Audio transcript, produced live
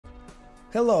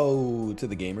Hello to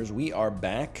the gamers. We are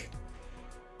back.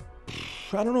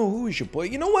 I don't know who we should play.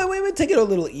 You know what? Wait, take it a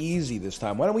little easy this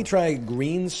time. Why don't we try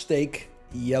green steak,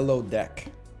 yellow deck?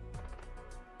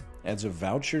 Adds a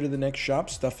voucher to the next shop.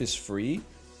 Stuff is free.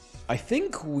 I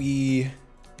think we...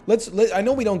 I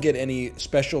know we don't get any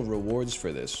special rewards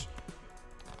for this.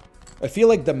 I feel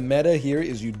like the meta here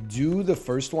is you do the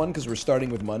first one because we're starting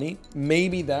with money.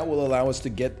 Maybe that will allow us to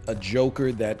get a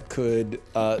joker that could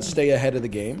stay ahead of the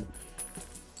game.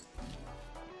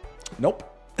 Nope.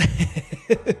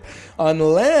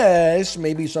 Unless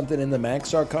maybe something in the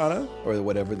Max Arcana or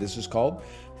whatever this is called.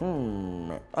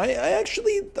 I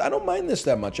actually don't mind this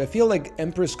that much. I feel like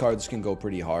Empress cards can go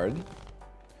pretty hard.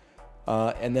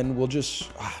 And then we'll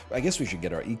just... I guess we should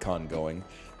get our econ going.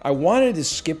 I wanted to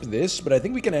skip this, but I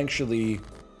think we can actually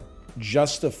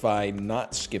justify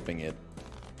not skipping it.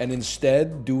 And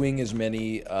instead doing as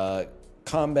many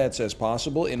combats as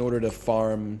possible in order to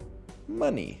farm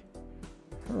money.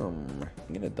 I'm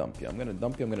gonna dump you. I'm gonna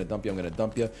dump you. I'm gonna dump you. I'm gonna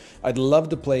dump you. I'd love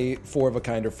to play 4 of a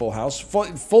kind or Full House.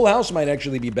 Full House might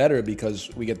actually be better because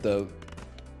we get the...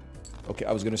 Okay,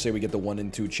 I was gonna say we get the 1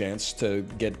 in 2 chance to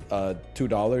get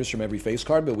 $2 from every face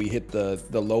card, but we hit the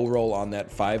low roll on that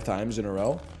 5 times in a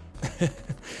row.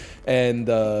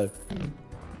 And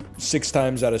 6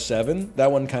 times out of 7. That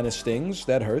one kind of stings.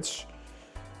 That hurts.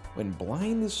 When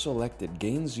blind is selected,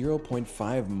 gain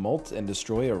 0.5 mult and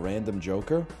destroy a random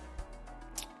joker.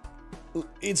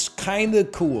 It's kind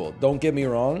of cool, don't get me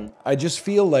wrong. I just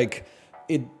feel like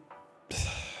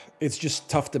it's just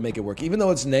tough to make it work. Even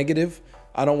though it's negative,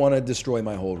 I don't want to destroy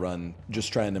my whole run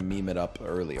just trying to meme it up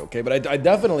early, okay? But I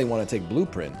definitely want to take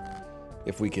Blueprint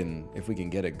if we can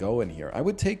get it going here. I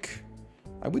would take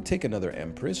another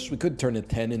Empress. We could turn a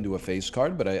 10 into a face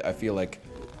card, but I feel like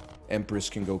Empress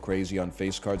can go crazy on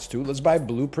face cards too. Let's buy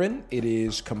Blueprint. It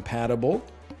is compatible.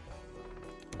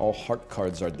 All heart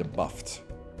cards are debuffed.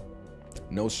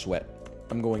 No sweat.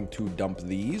 I'm going to dump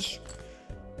these.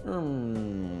 8,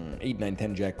 9,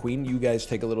 10 Jack Queen. You guys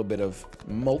take a little bit of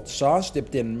malt sauce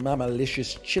dipped in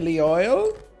Mamalicious chili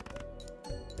oil.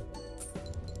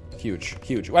 Huge,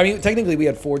 huge. I mean, technically we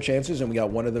had 4 chances and we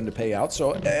got 1 of them to pay out.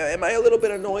 So am I a little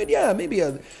bit annoyed? Yeah, maybe.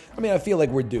 I mean, I feel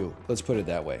like we're due. Let's put it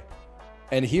that way.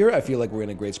 And here I feel like we're in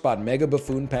a great spot. Mega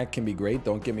Buffoon Pack can be great.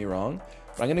 Don't get me wrong.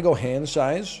 But I'm going to go hand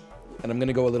size and I'm going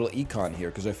to go a little econ here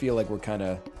because I feel like we're kind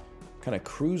of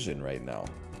cruising right now.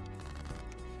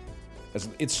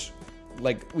 It's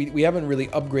like we haven't really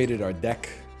upgraded our deck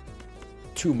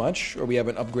too much, or we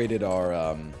haven't upgraded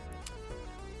our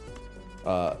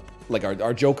like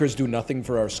our jokers do nothing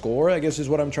for our score, I guess is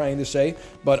what I'm trying to say.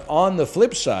 But on the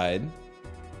flip side,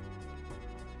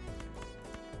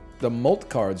 the mult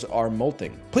cards are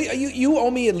molting. Please, you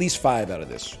owe me at least 5 out of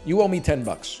this. You owe me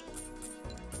 $10.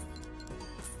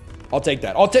 I'll take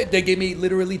that. They gave me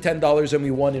literally $10 and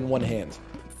we won in 1 hand.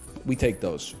 We take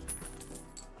those.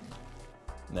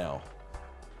 Now,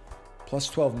 plus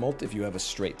 12 mult if you have a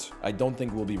straight. I don't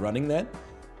think we'll be running that.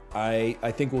 I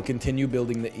think we'll continue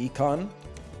building the econ.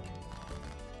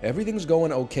 Everything's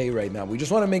going okay right now. We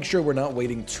just want to make sure we're not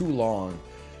waiting too long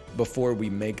before we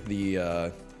make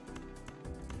the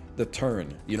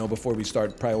turn. You know, before we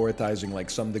start prioritizing like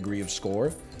some degree of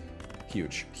score.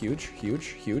 Huge, huge, huge,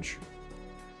 huge.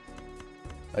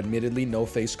 Admittedly, no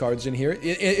face cards in here.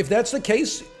 If that's the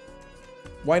case,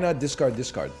 why not discard?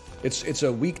 It's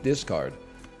a weak discard.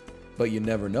 But you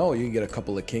never know. You can get a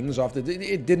couple of kings off the...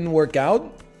 It didn't work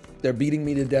out. They're beating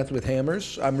me to death with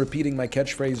hammers. I'm repeating my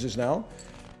catchphrases now.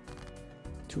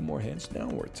 2 more hands. Now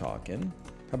we're talking.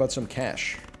 How about some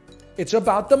cash? It's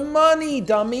about the money,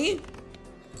 dummy!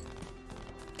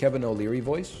 Kevin O'Leary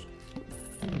voice.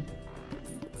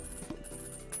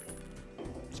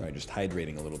 Sorry, just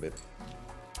hydrating a little bit.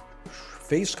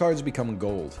 Face cards become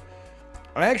gold.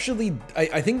 I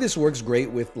think this works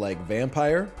great with, like,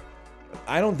 Vampire.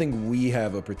 I don't think we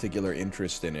have a particular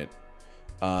interest in it.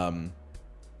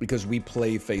 Because we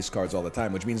play face cards all the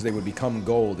time, which means they would become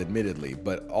gold, admittedly.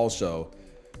 But also,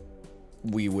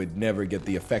 we would never get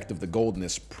the effect of the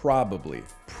goldness, probably.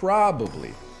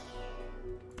 Probably.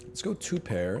 Let's go 2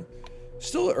 pair.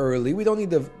 Still early. We don't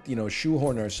need to, you know,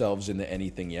 shoehorn ourselves into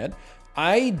anything yet.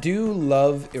 I do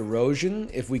love Erosion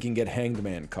if we can get Hanged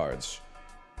Man cards.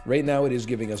 Right now it is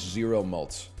giving us 0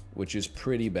 mult, which is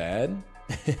pretty bad.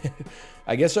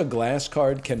 I guess a glass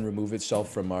card can remove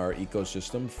itself from our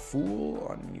ecosystem. Fool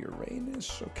on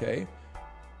Uranus, okay.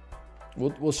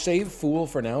 We'll save Fool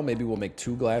for now. Maybe we'll make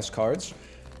 2 glass cards.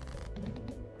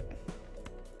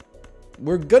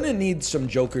 We're gonna need some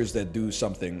jokers that do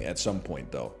something at some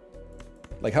point, though.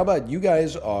 Like, how about you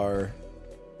guys are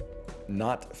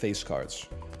not face cards?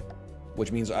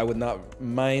 which means I would not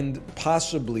mind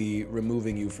possibly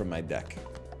removing you from my deck.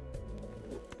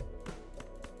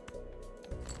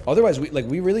 Otherwise,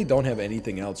 we really don't have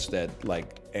anything else that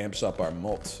like amps up our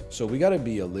mult, so we gotta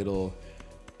be a little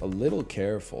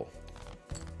careful.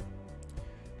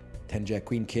 10 Jack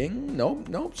Queen King? Nope,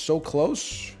 nope. So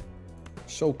close,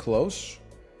 so close.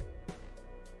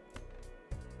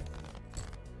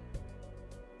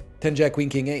 10 Jack Queen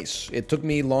King Ace. It took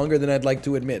me longer than I'd like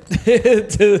to admit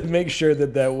to make sure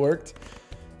that that worked.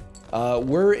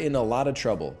 We're in a lot of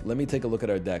trouble. Let me take a look at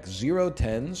our deck. 0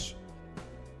 10s.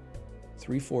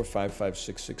 3 4 5 5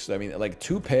 6 6. I mean, like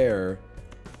 2 pair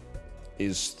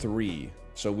is 3.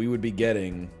 So we would be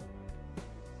getting.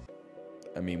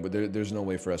 I mean, there's no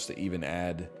way for us to even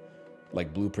add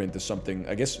like blueprint to something.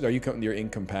 I guess you're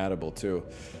incompatible too.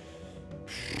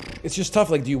 It's just tough.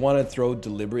 Like, do you want to throw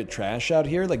deliberate trash out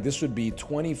here? Like, this would be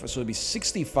 20, so it'd be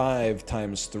 65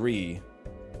 times 3.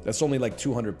 That's only like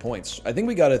 200 points. I think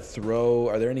we got to throw.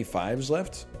 Are there any 5s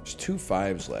left? There's 2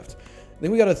 5s left. I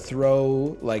think we got to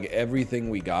throw like everything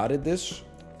we got at this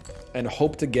and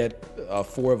hope to get a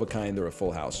 4 of a kind or a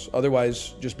full house.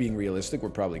 Otherwise, just being realistic, we're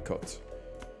probably cooked.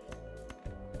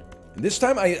 And this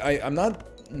time, I'm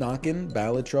not knocking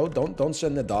Balatro. Don't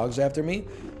send the dogs after me.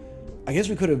 I guess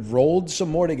we could have rolled some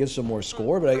more to get some more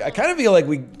score, but I kind of feel like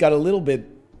we got a little bit.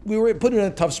 We were put in a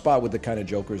tough spot with the kind of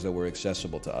jokers that were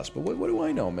accessible to us. But what do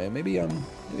I know, man? Maybe I'm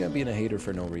being a hater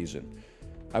for no reason.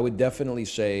 I would definitely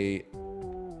say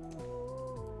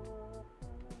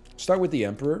start with the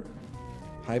Emperor,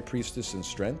 High Priestess, and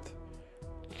Strength.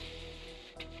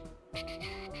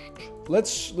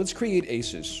 Let's create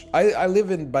aces. I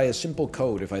live by a simple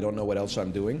code if I don't know what else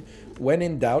I'm doing. When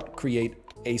in doubt, create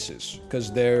aces,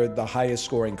 because they're the highest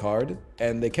scoring card,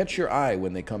 and they catch your eye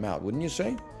when they come out, wouldn't you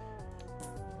say?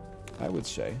 I would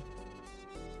say.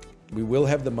 We will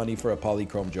have the money for a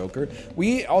polychrome joker.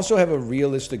 We also have a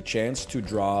realistic chance to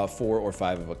draw 4 or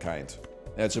 5 of a kind.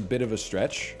 That's a bit of a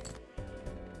stretch.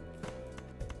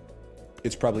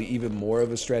 It's probably even more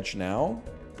of a stretch now.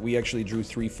 We actually drew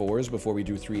 3 4s before we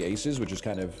drew 3 aces, which is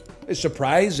kind of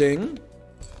surprising.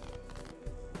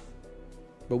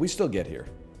 But we still get here.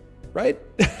 Right?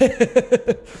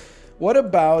 What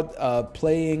about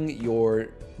playing your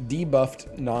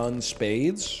debuffed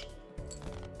non-spades?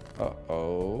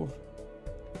 Uh-oh.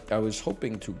 I was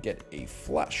hoping to get a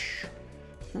flush.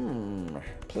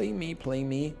 Play me, play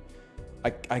me.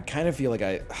 I kind of feel like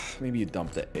maybe you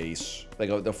dump the ace.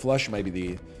 Like the flush might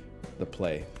be the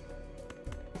play.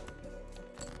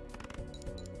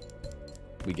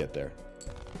 We get there.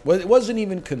 Well, it wasn't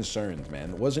even concerned,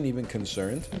 man. It wasn't even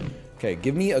concerned. Okay,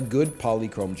 give me a good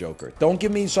polychrome joker. Don't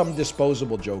give me some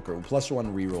disposable joker.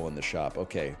 +1 reroll in the shop.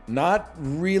 Okay, not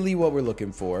really what we're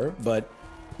looking for, but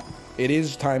it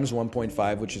is times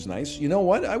 1.5, which is nice. You know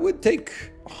what? I would take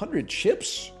 100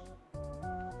 chips. I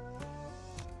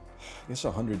guess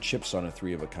 100 chips on a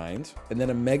 3 of a kind. And then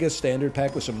a mega standard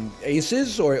pack with some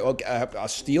aces, or a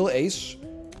steel ace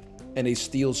and a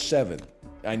steel 7.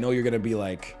 I know you're going to be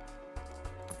like,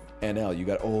 NL, you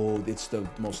got, oh, it's the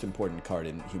most important card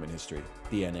in human history,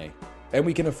 DNA. And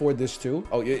we can afford this too.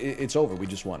 Oh, it's over. We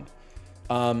just won.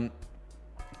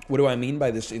 What do I mean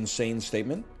by this insane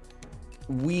statement?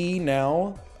 We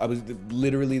now,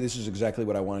 literally, this is exactly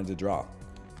what I wanted to draw.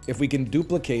 If we can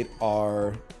duplicate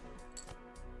our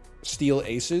steel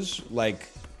aces, like,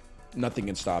 nothing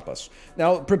can stop us.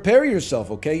 Now, prepare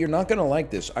yourself, okay? You're not going to like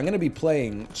this. I'm going to be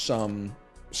playing some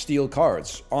steel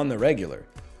cards on the regular.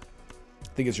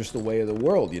 I think it's just the way of the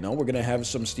world, you know? We're going to have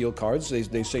some steel cards.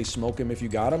 They say smoke them if you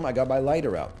got them. I got my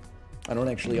lighter out. I don't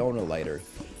actually own a lighter.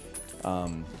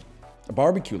 A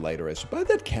barbecue lighter, but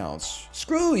that counts.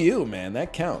 Screw you, man.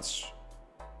 That counts.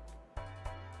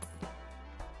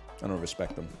 I don't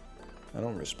respect them. I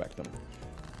don't respect them.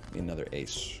 Another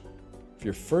ace. If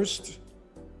your first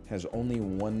has only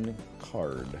 1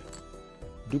 card,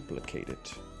 duplicate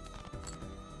it.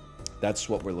 That's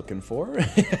what we're looking for.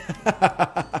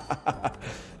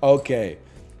 Okay.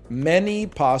 Many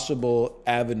possible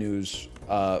avenues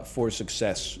for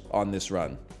success on this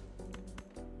run.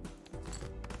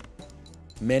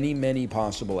 Many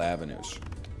possible avenues.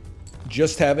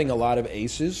 Just having a lot of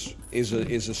aces is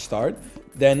a start.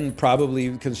 Then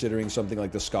probably considering something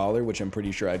like the Scholar, which I'm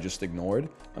pretty sure I just ignored.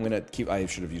 I'm going to keep... I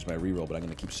should have used my reroll, but I'm going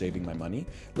to keep saving my money.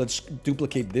 Let's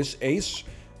duplicate this ace.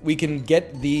 We can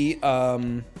get the...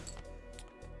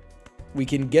 we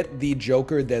can get the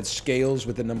Joker that scales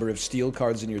with the number of steel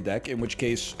cards in your deck, in which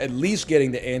case, at least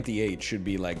getting the anti-8 should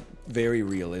be, like, very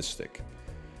realistic.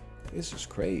 This is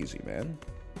crazy, man.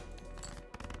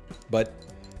 But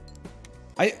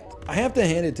I have to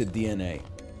hand it to DNA.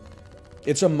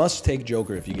 It's a must-take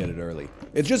Joker if you get it early.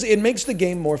 It's just, it makes the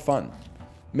game more fun.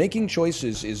 Making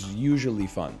choices is usually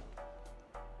fun.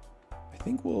 I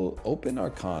think we'll open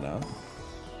Arcana.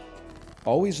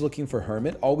 Always looking for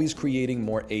Hermit. Always creating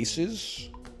more aces.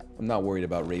 I'm not worried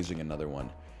about raising another one.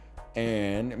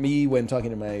 And me when talking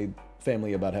to my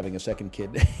family about having a second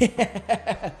kid.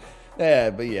 Yeah,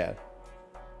 but yeah.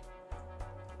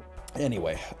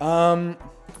 Anyway,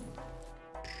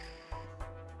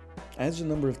 adds the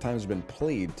number of times been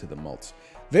played to the mults.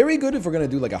 Very good if we're going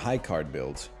to do like a high card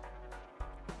build.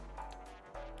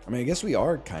 I mean, I guess we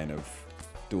are kind of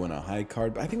doing a high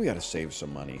card, but I think we got to save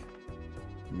some money.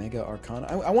 Mega Arcana.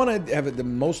 I want to have the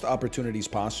most opportunities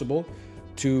possible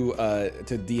to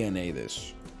DNA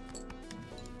this.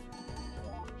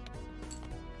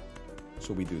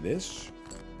 So we do this.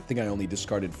 I think I only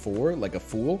discarded 4, like a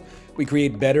fool. We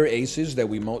create better aces that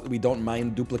we don't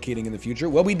mind duplicating in the future.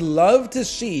 Well, we'd love to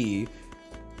see,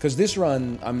 because this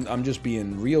run, I'm just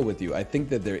being real with you. I think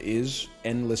that there is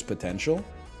endless potential.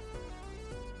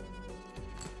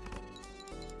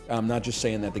 I'm not just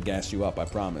saying that to gas you up, I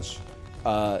promise.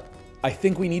 I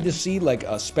think we need to see like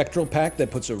a spectral pack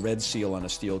that puts a red seal on a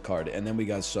steel card, and then we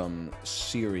got some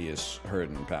serious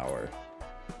hurting power.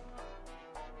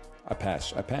 I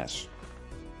pass. I pass.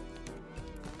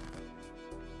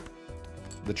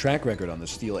 The track record on the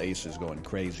steel ace is going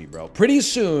crazy, bro. Pretty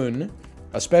soon,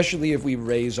 especially if we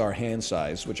raise our hand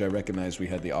size, which I recognize we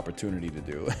had the opportunity to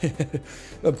do.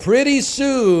 But pretty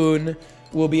soon,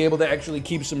 we'll be able to actually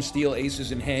keep some steel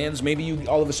aces in hands. Maybe you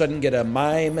all of a sudden get a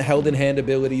mime, held in hand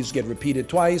abilities get repeated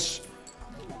twice.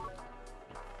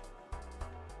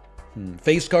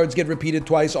 Face cards get repeated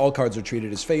twice. All cards are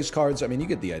treated as face cards. I mean, you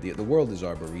get the idea. The world is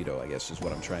our burrito, I guess, is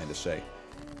what I'm trying to say.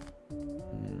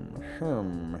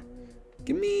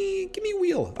 Give me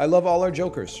wheel. I love all our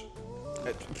jokers.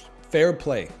 Fair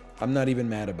play. I'm not even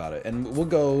mad about it. And we'll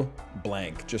go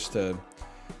blank just to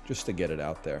get it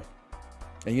out there.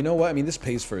 And you know what? I mean, this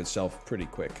pays for itself pretty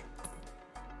quick.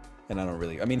 And I don't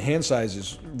really... I mean, hand size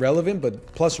is relevant,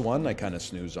 but +1 I kind of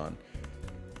snooze on.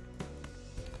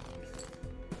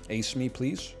 Ace me,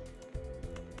 please.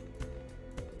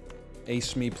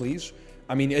 Ace me, please.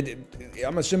 I mean,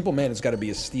 I'm a simple man. It's got to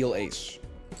be a steel ace.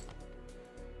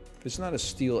 If it's not a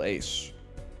steel ace,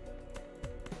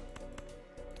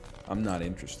 I'm not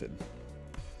interested.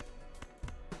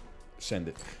 Send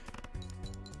it.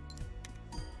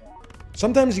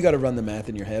 Sometimes you got to run the math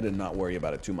in your head and not worry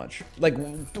about it too much. Like,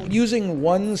 using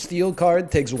 1 steel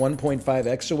card takes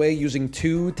 1.5x away. Using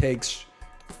 2 takes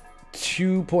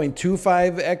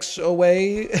 2.25x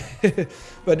away.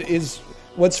 But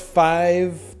what's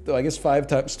 5? I guess 5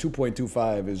 times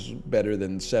 2.25 is better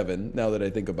than 7, now that I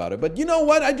think about it. But you know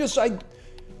what?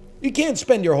 You can't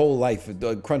spend your whole life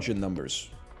crunching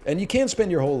numbers. And you can't spend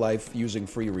your whole life using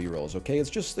free rerolls, okay? It's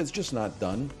just not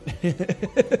done.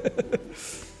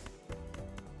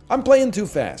 I'm playing too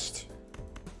fast.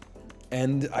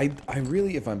 And I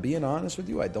really, if I'm being honest with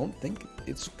you, I don't think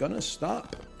it's gonna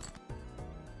stop.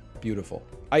 Beautiful.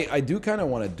 I do kind of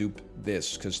want to dupe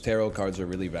this, because tarot cards are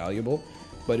really valuable.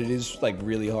 But it is, like,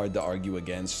 really hard to argue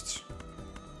against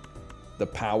the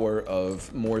power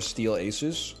of more steel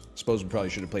aces. Suppose we probably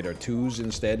should have played our 2s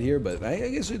instead here, but I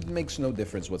guess it makes no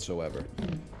difference whatsoever.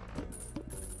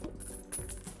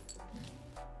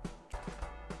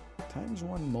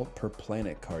 ×1 mult per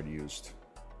planet card used.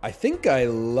 I think I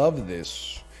love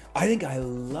this. I think I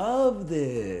love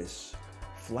this.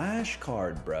 Flash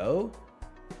card, bro.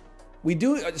 We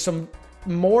do some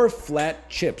more flat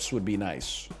chips would be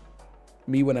nice.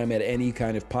 Me when I'm at any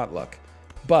kind of potluck.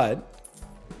 But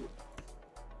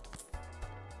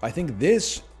I think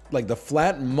this, like the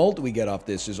flat mult we get off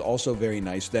this is also very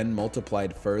nice, then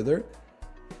multiplied further.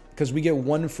 Because we get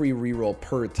 1 free reroll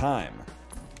per time.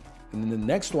 And then the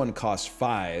next one costs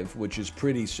 5, which is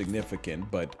pretty significant,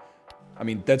 but I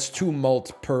mean, that's 2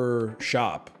 mult per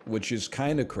shop, which is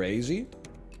kind of crazy.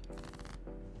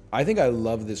 I think I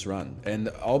love this run, and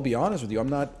I'll be honest with you, I'm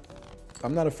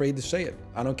not afraid to say it.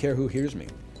 I don't care who hears me.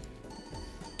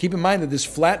 Keep in mind that this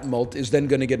flat mult is then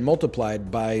going to get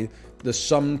multiplied by the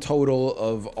sum total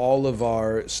of all of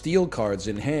our steel cards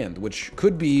in hand, which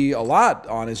could be a lot,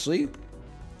 honestly.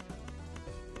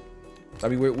 I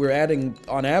mean, we're adding,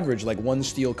 on average, like 1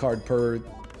 steel card per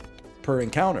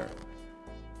encounter.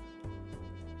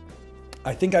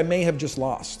 I think I may have just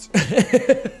lost.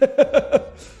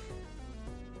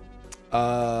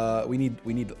 We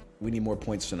need more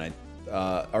points tonight.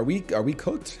 Are we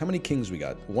cooked? How many kings we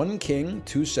got? 1 king,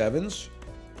 2 7s.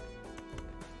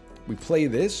 We play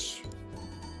this.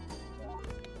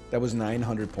 That was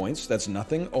 900 points. That's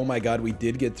nothing. Oh my god, we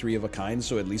did get 3 of a kind,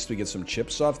 so at least we get some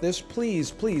chips off this.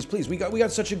 Please, please, please. We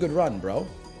got such a good run, bro.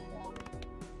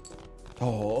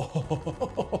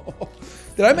 Oh.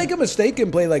 Did I make a mistake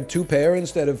and play like 2 pair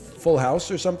instead of full house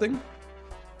or something?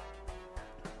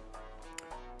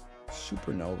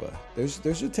 Supernova.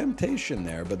 There's a temptation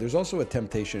there, but there's also a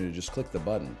temptation to just click the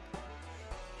button.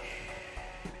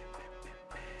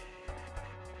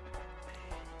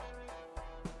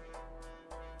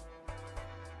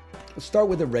 Let's start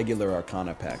with a regular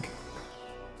Arcana pack.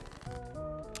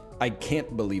 I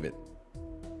can't believe it.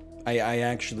 I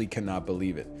actually cannot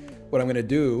believe it. What I'm going to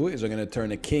do is I'm going to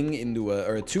turn a king into a,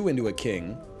 or a 2 into a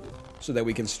king, so that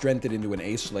we can strengthen it into an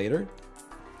ace later.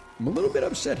 I'm a little bit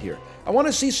upset here. I want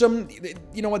to see some,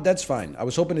 you know what, that's fine. I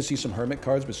was hoping to see some hermit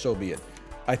cards, but so be it.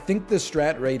 I think the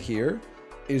strat right here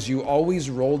is you always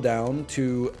roll down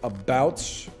to about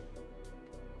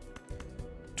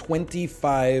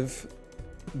 $25.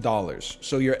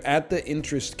 So you're at the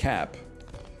interest cap.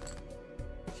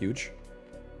 Huge.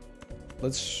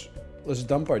 Let's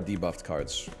dump our debuffed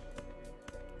cards.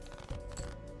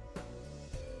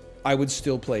 I would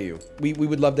still play you. We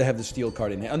would love to have the steel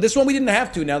card in hand. On this one, we didn't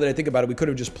have to. Now that I think about it, we could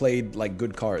have just played like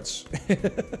good cards.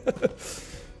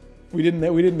 we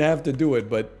didn't have to do it,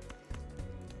 but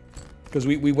because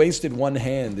we wasted 1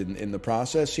 hand in the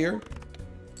process here.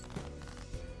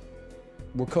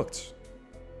 We're cooked.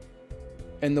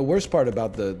 And the worst part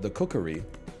about the cookery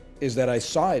is that I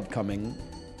saw it coming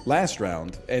last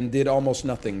round and did almost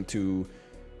nothing to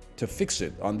fix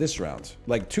it on this round.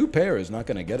 Like 2 pair is not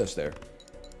going to get us there.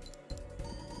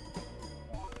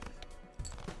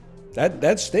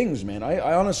 That stings, man.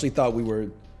 I honestly thought we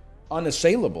were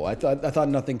unassailable. I thought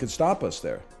nothing could stop us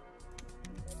there.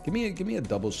 Give me a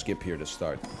double skip here to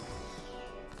start.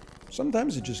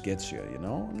 Sometimes it just gets you, you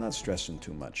know? I'm not stressing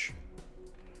too much.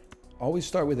 Always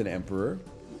start with an Emperor.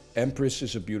 Empress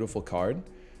is a beautiful card.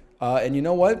 And you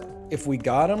know what? If we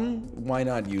got them, why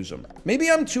not use them? Maybe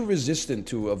I'm too resistant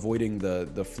to avoiding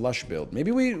the flush build.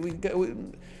 Maybe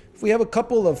if we have a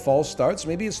couple of false starts,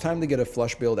 maybe it's time to get a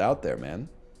flush build out there, man.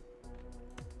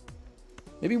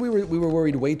 Maybe we were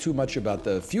worried way too much about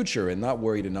the future and not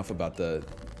worried enough about the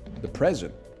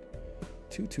present.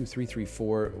 2, 2, 3, 3,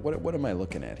 4. What am I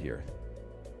looking at here?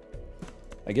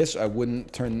 I guess I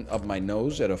wouldn't turn up my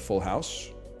nose at a full house.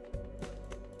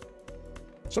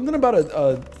 Something about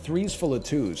a 3's full of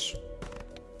 2's.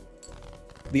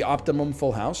 The optimum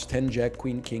full house. 10, Jack,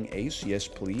 Queen, King, Ace. Yes,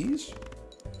 please.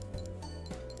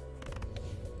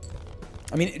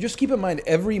 I mean, just keep in mind,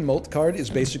 every Molt card is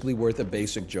basically worth a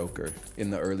basic Joker in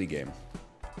the early game.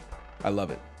 I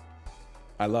love it.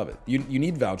 I love it. You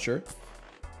need Voucher.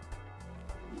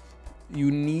 You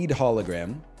need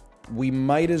Hologram. We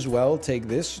might as well take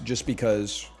this just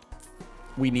because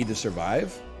we need to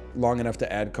survive long enough to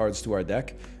add cards to our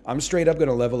deck. I'm straight up going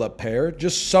to level up Pair.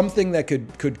 Just something that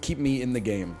could keep me in the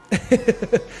game.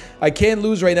 I can't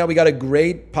lose right now. We got a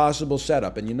great possible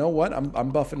setup. And you know what?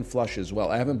 I'm buffing Flush as well.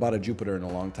 I haven't bought a Jupiter in a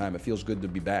long time. It feels good to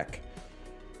be back.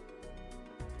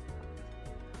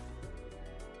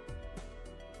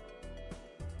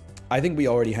 I think we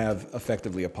already have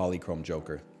effectively a Polychrome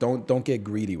Joker. Don't get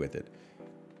greedy with it.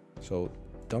 So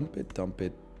dump it, dump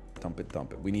it, dump it,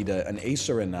 dump it. We need an ace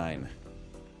or a 9.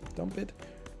 Dump it,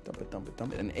 dump it, dump it,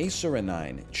 dump it. An ace or a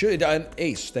 9. An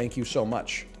ace, thank you so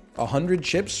much. 100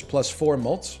 chips plus 4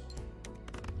 mults.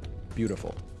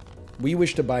 Beautiful. We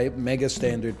wish to buy mega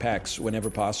standard packs whenever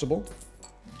possible.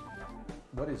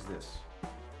 What is this?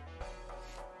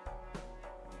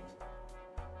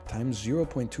 Times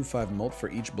 0.25 mult for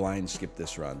each blind. Skip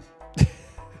this run.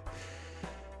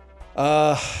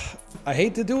 I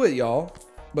hate to do it, y'all,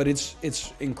 but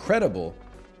it's incredible.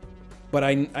 But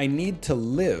I need to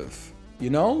live, you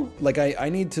know? Like, I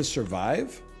need to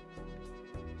survive.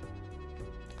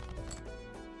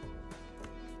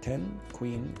 10,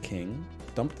 Queen, King.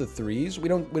 Dump the 3s. We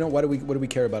don't, what do we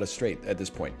care about a straight at this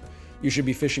point? You should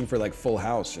be fishing for, like, full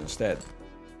house instead.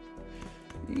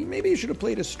 Maybe you should have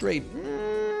played a straight.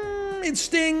 It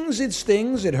stings, it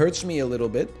stings. It hurts me a little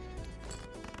bit.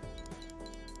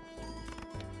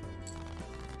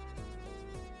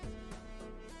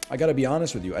 I gotta be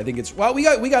honest with you. I think it's, well, we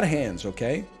got hands,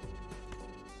 okay?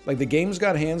 Like, the game's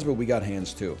got hands, but we got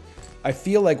hands too. I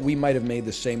feel like we might have made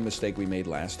the same mistake we made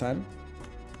last time.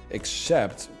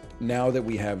 Except, now that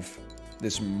we have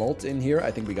this mult in here,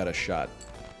 I think we got a shot.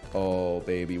 Oh,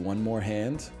 baby. One more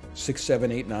hand. 6,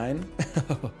 7, 8, 9.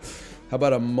 How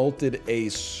about a multed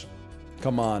ace?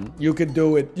 Come on. You can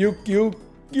do it. You can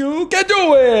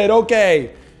do it!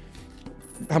 Okay.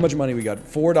 How much money we got?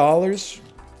 $4?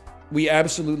 We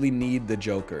absolutely need the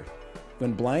Joker.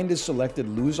 When blind is selected,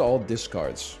 lose all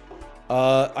discards.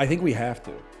 I think we have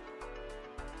to.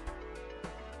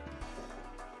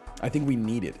 I think we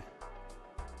need it.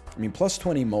 I mean, plus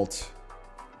 20 molt.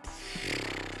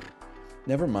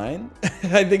 Never mind.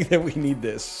 I think that we need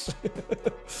this.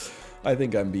 I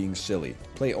think I'm being silly.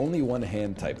 Play only one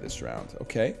hand type this round.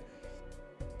 Okay.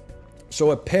 So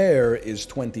a pair is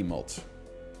 20 molt.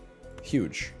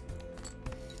 Huge.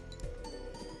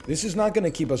 This is not going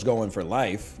to keep us going for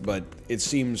life, but it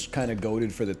seems kind of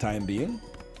goated for the time being.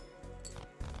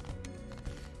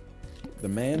 The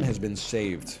man has been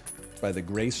saved by the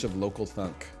grace of local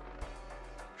thunk.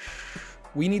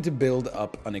 We need to build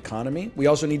up an economy. We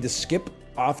also need to skip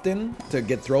often to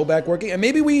get throwback working. And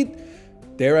maybe we,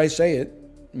 dare I say it,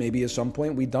 maybe at some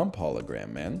point we dump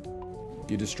hologram, man.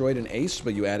 You destroyed an ace,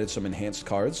 but you added some enhanced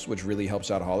cards, which really helps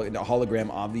out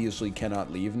hologram. Obviously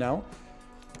cannot leave now.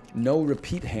 No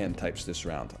repeat hand types this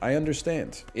round. I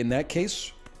understand. In that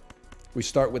case, we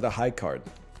start with a high card.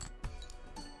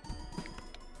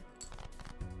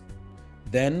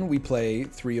 Then we play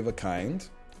 3 of a kind.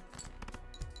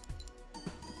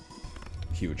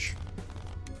 Huge.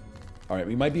 Alright,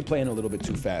 we might be playing a little bit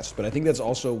too fast, but I think that's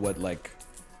also what, like,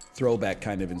 throwback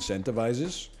kind of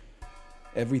incentivizes.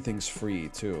 Everything's free,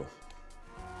 too.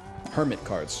 Hermit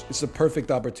cards. It's the perfect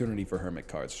opportunity for hermit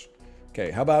cards. Okay,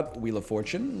 how about Wheel of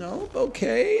Fortune? No?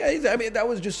 Okay. I mean, that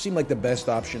was just seemed like the best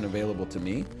option available to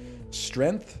me.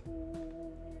 Strength.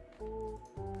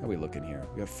 How are we looking here?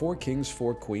 We have 4 kings,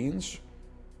 4 queens.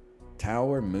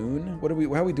 Tower, moon. How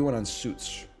are we doing on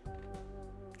suits?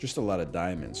 Just a lot of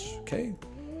diamonds. Okay.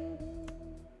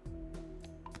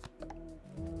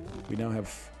 We now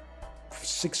have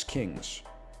 6 kings.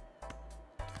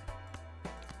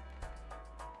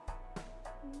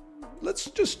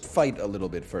 Let's just fight a little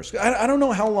bit first. I don't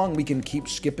know how long we can keep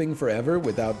skipping forever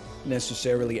without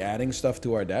necessarily adding stuff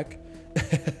to our deck.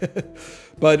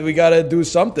 But we gotta do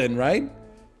something, right?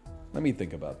 Let me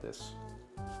think about this.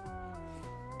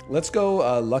 Let's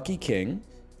go Lucky King.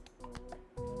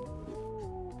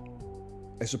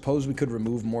 I suppose we could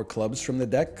remove more clubs from the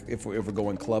deck if we're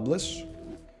going clubless.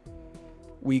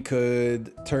 We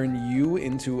could turn you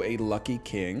into a Lucky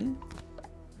King.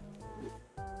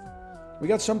 We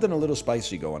got something a little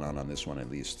spicy going on this one, at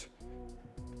least.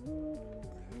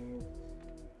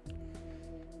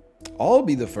 I'll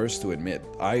be the first to admit,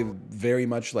 I very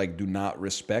much, like, do not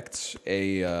respect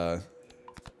a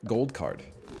gold card.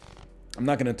 I'm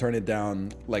not going to turn it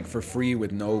down, like, for free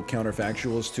with no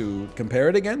counterfactuals to compare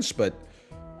it against, but...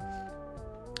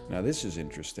 Now, this is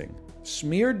interesting.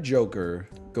 Smeared Joker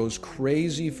goes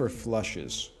crazy for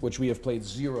flushes, which we have played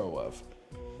 0 of.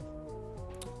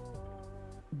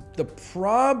 The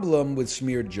problem with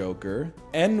Smeared Joker,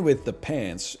 and with the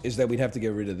pants, is that we'd have to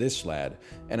get rid of this lad.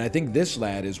 And I think this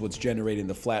lad is what's generating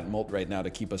the flat molt right now to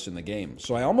keep us in the game.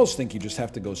 So I almost think you just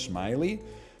have to go Smiley.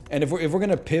 And if we're going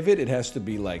to pivot, it has to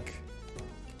be like...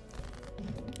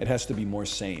 It has to be more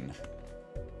sane.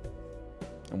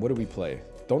 And what do we play?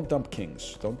 Don't dump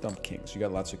kings. Don't dump kings. You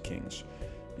got lots of kings.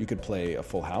 You could play a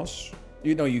full house.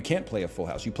 No, you can't play a full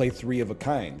house. You play 3 of a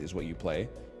kind is what you play.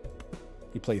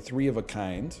 You play 3 of a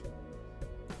kind.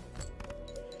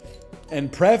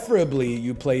 And preferably,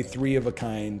 you play 3 of a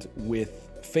kind with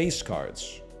face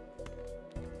cards.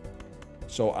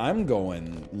 So I'm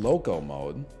going loco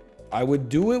mode. I would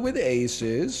do it with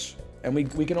aces. And we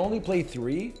can only play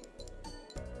 3.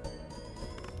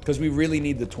 Because we really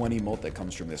need the 20 molt that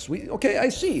comes from this. Okay, I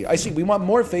see. We want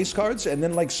more face cards. And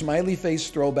then, like, smiley face,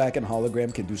 throwback, and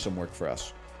hologram can do some work for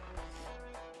us.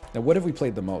 Now, what have we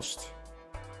played the most?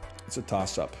 It's a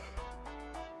toss-up.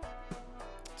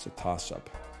 It's a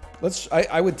toss-up.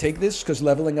 I would take this, because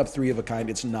leveling up 3 of a kind,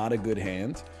 it's not a good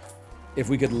hand. If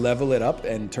we could level it up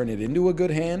and turn it into a good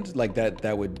hand, like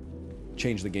that would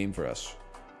change the game for us.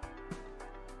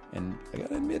 And I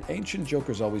gotta admit, Ancient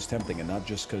Joker's always tempting, and not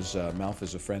just because Malf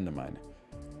is a friend of mine.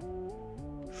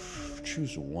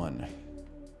 Choose 1.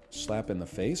 Slap in the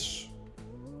face.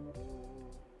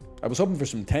 I was hoping for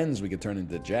some 10s we could turn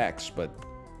into jacks, but...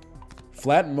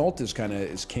 Flat molt is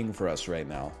king for us right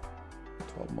now.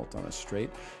 12 molt on a straight.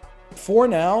 For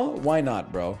now, why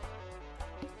not, bro?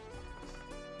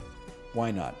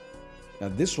 Why not? Now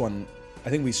this one, I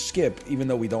think we skip, even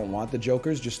though we don't want the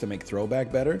jokers, just to make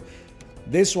throwback better.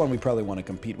 This one we probably want to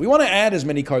compete. We want to add as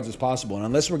many cards as possible, and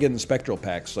unless we're getting spectral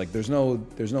packs, like there's no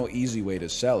easy way to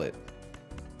sell it.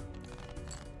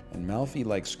 And Malfi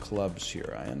likes clubs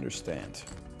here. I understand.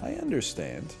 I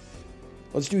understand.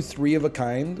 Let's do 3 of a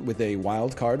kind with a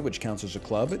wild card, which counts as a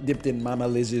club, dipped in Mama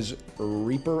Liz's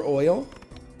Reaper Oil.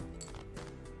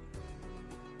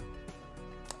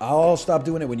 I'll stop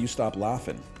doing it when you stop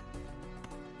laughing.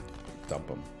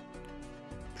 them.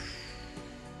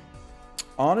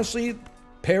 Honestly,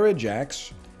 pair of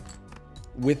jacks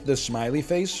with the smiley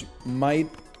face might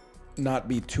not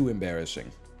be too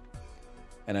embarrassing.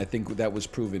 And I think that was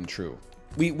proven true.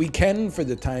 We can, for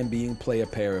the time being, play a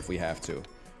pair if we have to.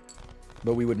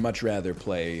 But we would much rather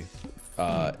play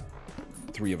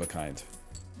 3 of a kind.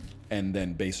 And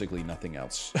then basically nothing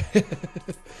else.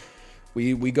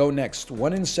 We go next.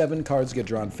 1 in 7 cards get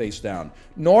drawn face down.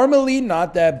 Normally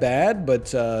not that bad,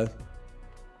 but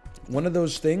one of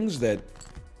those things that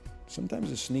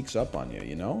sometimes it sneaks up on you,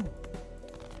 you know?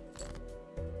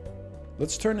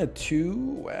 Let's turn a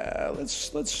 2.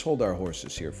 Let's hold our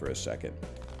horses here for a second.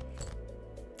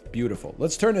 Beautiful.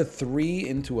 Let's turn a 3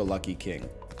 into a lucky king.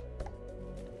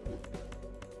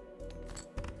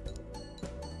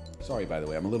 Sorry, by the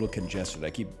way, I'm a little congested. I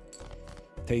keep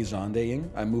Tezondeing.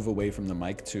 I move away from the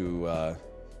mic to,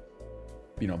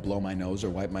 you know, blow my nose or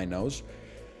wipe my nose.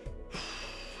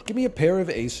 Give me a pair of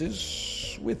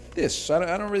aces with this.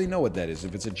 I don't really know what that is.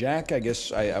 If it's a jack, I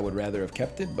guess I would rather have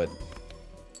kept it, but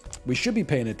we should be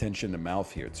paying attention to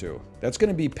mouth here, too. That's going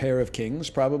to be pair of kings,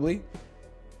 probably.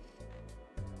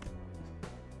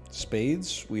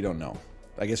 Spades? We don't know.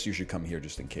 I guess you should come here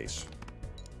just in case.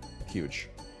 Huge.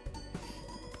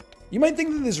 You might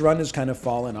think that this run has kind of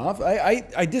fallen off.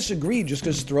 I disagree, just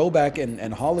because throwback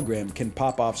and hologram can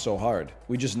pop off so hard.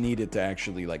 We just need it to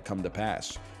actually, like, come to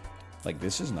pass. Like,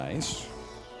 this is nice.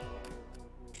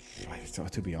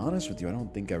 To be honest with you, I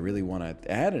don't think I really want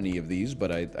to add any of these,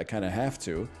 but I kind of have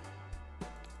to.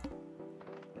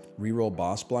 Reroll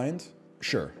boss blind?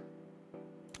 Sure.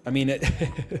 I mean,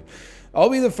 I'll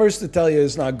be the first to tell you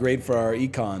it's not great for our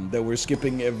econ that we're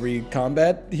skipping every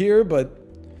combat here, but...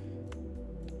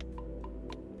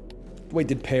 Wait,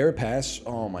 did pair pass?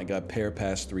 Oh my god, pair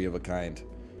pass 3 of a kind.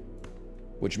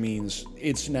 Which means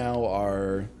it's now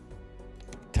our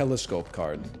telescope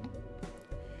card.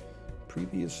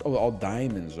 Previous... Oh, all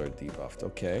diamonds are debuffed.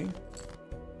 Okay.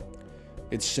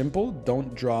 It's simple.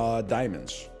 Don't draw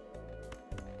diamonds.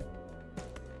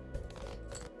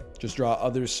 Just draw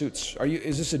other suits.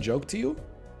 Is this a joke to you?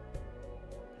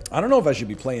 I don't know if I should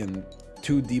be playing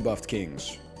 2 debuffed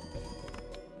kings.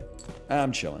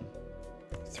 I'm chilling.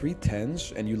 3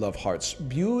 10s and you love hearts.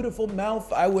 Beautiful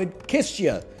mouth. I would kiss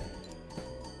you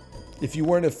if you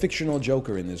weren't a fictional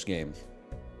joker in this game.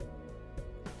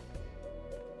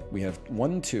 We have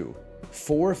 1 2,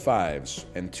 4 5s,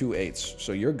 and 2 8s.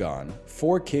 So you're gone.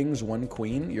 4 kings, 1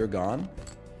 queen. You're gone.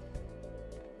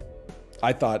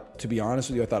 I thought, to be honest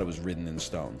with you, I thought it was written in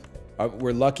stone.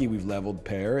 We're lucky we've leveled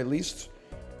pair, at least.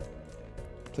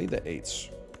 Play the 8s.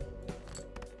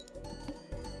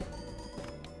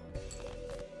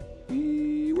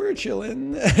 We're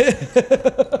chilling.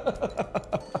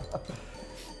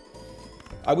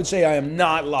 I would say I am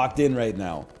not locked in right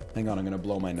now. Hang on, I'm going to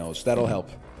blow my nose. That'll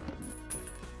help.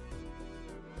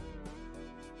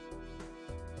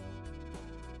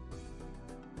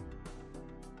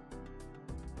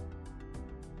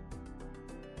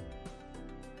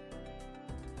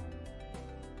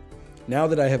 Now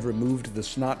that I have removed the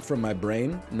snot from my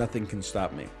brain, nothing can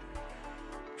stop me.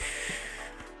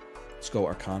 Let's go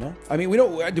Arcana. I mean, we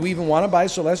don't... Do we even want to buy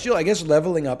Celestial? I guess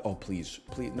leveling up... Oh, please.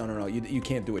 Please. No. You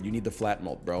can't do it. You need the flat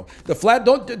mold, bro. The flat...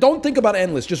 Don't think about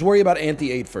Endless. Just worry about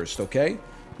Anti-8 first, okay?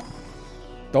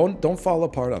 Don't fall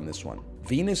apart on this one.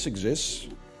 Venus exists.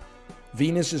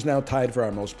 Venus is now tied for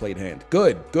our most played hand.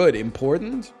 Good. Good.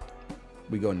 Important.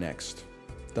 We go next.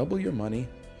 Double your money.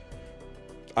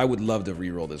 I would love to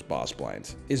reroll this boss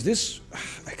blind. Is this...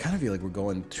 I kind of feel like we're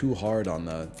going too hard on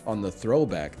the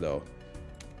throwback, though.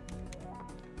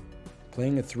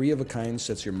 Playing a 3 of a kind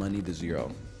sets your money to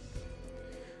 0.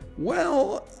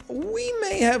 Well, we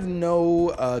may have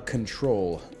no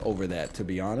control over that, to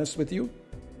be honest with you.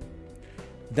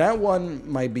 That one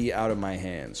might be out of my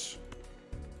hands.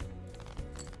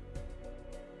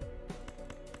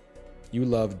 You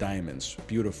love diamonds.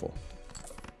 Beautiful.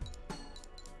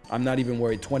 I'm not even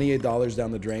worried. $28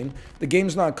 down the drain. The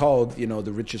game's not called, you know,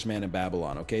 The Richest Man in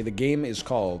Babylon, okay? The game is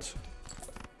called...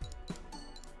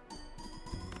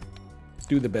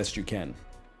 Do the best you can.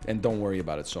 And don't worry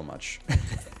about it so much.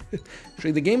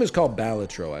 Actually, the game is called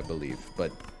Balatro, I believe.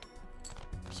 But...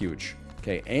 Huge.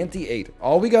 Okay, Anti-8.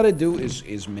 All we gotta do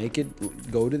is make it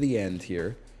go to the end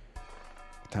here.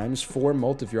 Times 4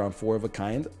 mult if you're on 4 of a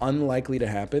kind. Unlikely to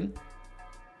happen.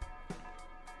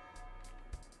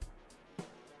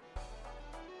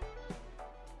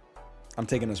 I'm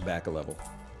taking us back a level.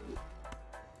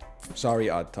 Sorry,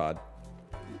 Odd Todd.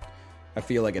 I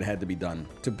feel like it had to be done.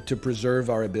 To preserve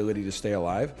our ability to stay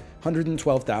alive.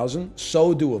 112,000.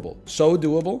 So doable. So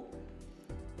doable.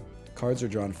 Cards are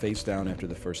drawn face down after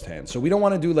the first hand. So we don't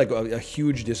want to do like a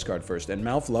huge discard first. And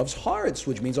Mouth loves hearts,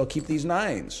 which means I'll keep these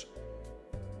 9s.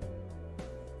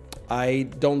 I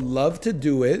don't love to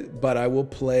do it, but I will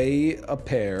play a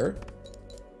pair.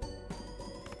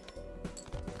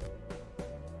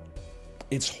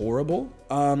 It's horrible.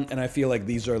 And I feel like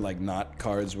these are like not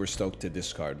cards we're stoked to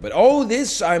discard. But oh,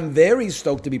 this, I'm very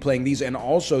stoked to be playing these and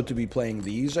also to be playing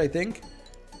these, I think.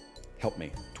 Help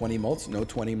me. 20 mults? No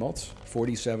 20 mults.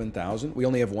 47,000. We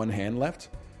only have 1 hand left.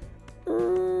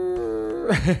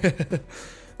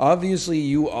 Obviously,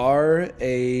 you are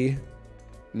a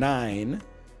 9.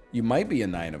 You might be a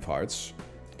 9 of hearts.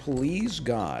 Please,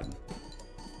 God.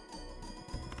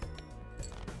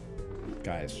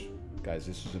 Guys,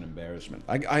 this is an embarrassment.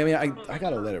 I mean, I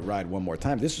gotta let it ride one more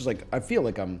time. This is like, I feel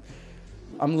like I'm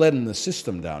letting the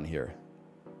system down here.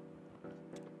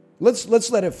 Let's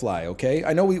let it fly, okay?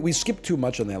 I know we skipped too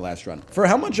much on that last run. For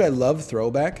how much I love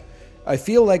throwback, I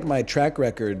feel like my track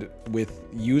record with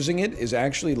using it is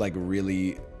actually like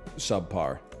really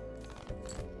subpar.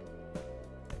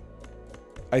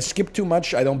 I skip too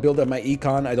much. I don't build up my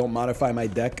econ. I don't modify my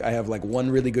deck. I have like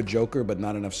 1 really good joker, but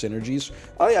not enough synergies.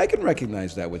 I can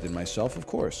recognize that within myself, of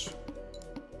course.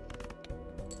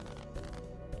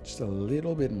 Just a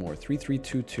little bit more.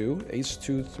 3-3-2-2. Ace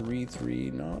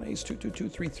 2-3-3. No, Ace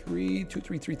 2-2-2-3-3.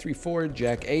 2-3-3-3-4.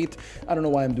 Jack 8. I don't know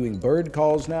why I'm doing bird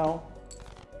calls now.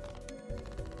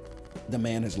 The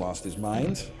man has lost his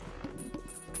mind.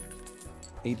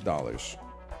 $8.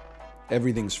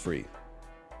 Everything's free.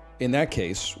 In that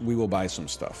case, we will buy some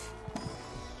stuff.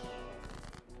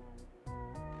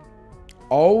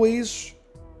 Always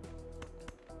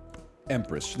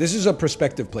Empress. This is a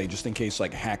perspective play, just in case,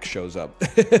 like, Hack shows up.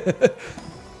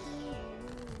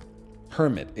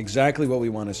 Hermit. Exactly what we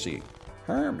want to see.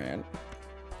 Hermit.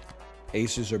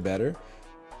 Aces are better.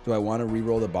 Do I want to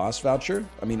re-roll the boss voucher?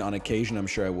 I mean, on occasion, I'm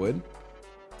sure I would.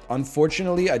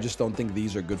 Unfortunately, I just don't think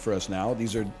these are good for us now.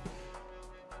 These are...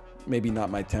 maybe not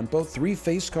my tempo. 3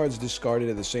 face cards discarded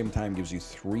at the same time gives you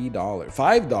 $3.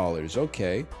 $5,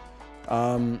 okay.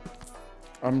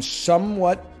 I'm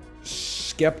somewhat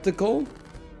skeptical.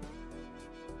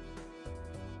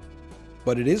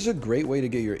 But it is a great way to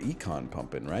get your econ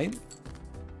pumping, right?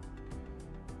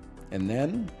 And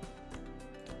then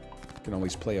you can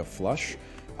always play a flush.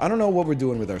 I don't know what we're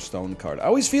doing with our stone card. I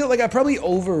always feel like I probably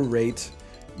overrate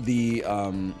the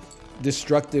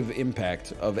destructive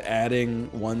impact of adding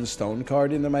 1 stone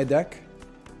card into my deck.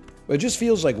 But it just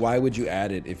feels like, why would you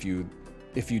add it if you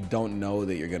don't know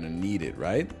that you're gonna need it,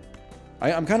 right?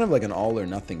 I'm kind of like an all or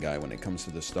nothing guy when it comes to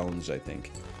the stones, I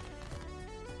think.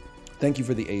 Thank you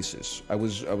for the aces. I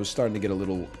was starting to get a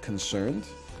little concerned.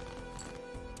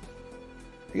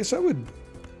 I guess I would...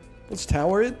 let's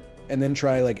tower it and then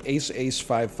try like ace,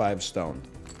 5-5 stone.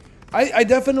 I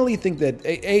definitely think that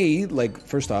like,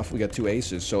 first off, we got 2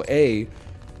 aces, so the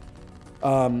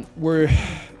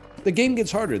game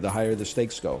gets harder the higher the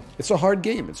stakes go. It's a hard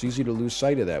game. It's easy to lose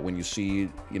sight of that when you see,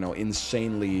 you know,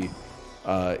 insanely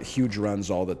huge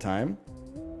runs all the time.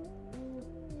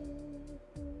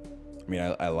 I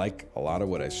mean, I like a lot of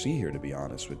what I see here, to be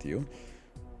honest with you.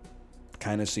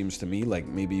 Kind of seems to me like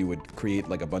maybe you would create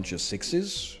like a bunch of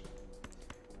 6s.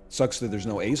 Sucks that there's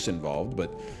no ace involved,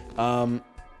 but...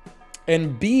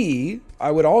 and B, I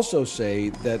would also say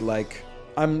that, like,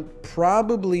 I'm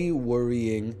probably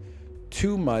worrying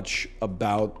too much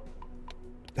about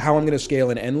how I'm going to scale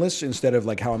an endless instead of,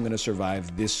 like, how I'm going to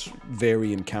survive this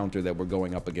very encounter that we're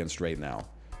going up against right now.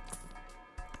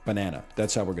 Banana.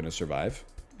 That's how we're going to survive.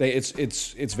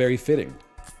 It's very fitting.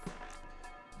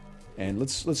 And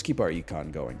let's keep our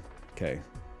econ going. Okay.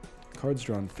 Cards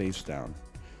drawn face down.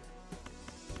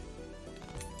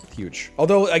 Huge.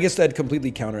 Although, I guess that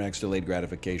completely counteracts delayed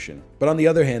gratification. But on the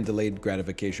other hand, delayed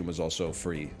gratification was also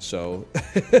free, so...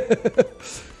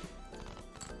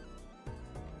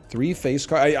 3 face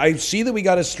card. I see that we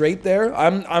got a straight there.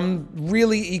 I'm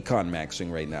really econ maxing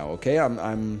right now, okay?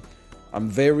 I'm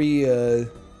very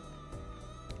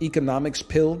economics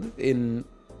pilled in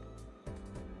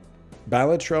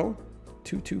Balatro.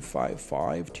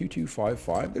 2255,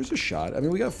 2255. There's a shot. I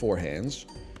mean, we got 4 hands.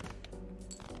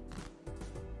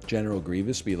 General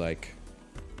Grievous be like,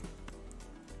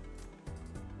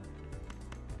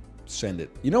 send it.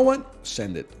 You know what?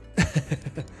 Send it.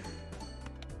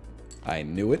 I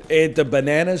knew it. The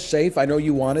banana's safe. I know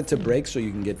you want it to break so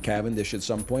you can get Cavendish at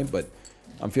some point, but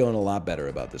I'm feeling a lot better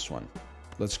about this one.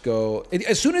 Let's go.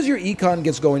 As soon as your econ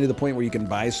gets going to the point where you can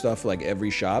buy stuff like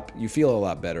every shop, you feel a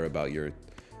lot better about your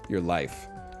life.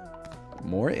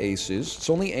 More aces. It's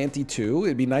only ante-2.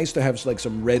 It'd be nice to have like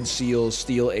some red seal,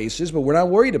 steel aces, but we're not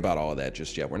worried about all of that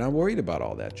just yet. We're not worried about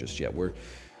all that just yet.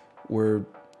 We're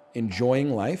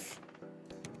enjoying life.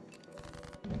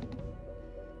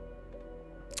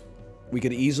 We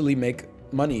could easily make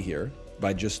money here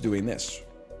by just doing this.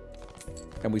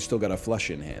 And we still got a flush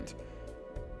in hand.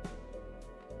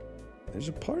 There's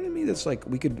a part of me that's like,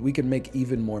 we could make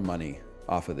even more money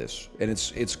off of this. And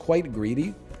it's quite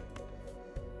greedy.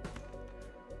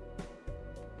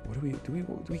 What do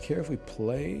we care if we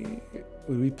play?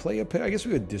 Would we play a pair? I guess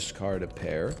we would discard a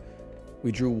pair.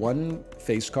 We drew one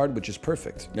face card, which is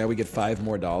perfect. Now we get $5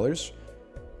 more.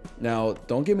 Now,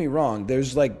 don't get me wrong.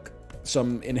 There's like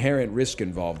some inherent risk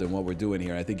involved in what we're doing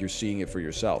here. I think you're seeing it for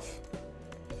yourself.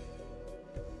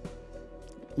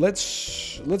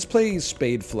 Let's play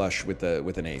spade flush with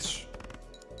an ace.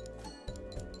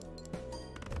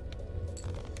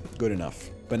 Good enough.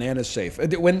 Banana's safe.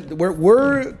 When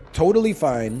we're totally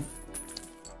fine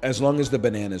as long as the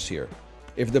banana's here.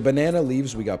 If the banana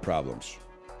leaves, we got problems.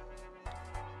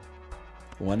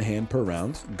 One hand per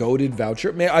round. Goated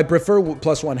voucher. I prefer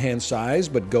plus one hand size,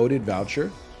 but goated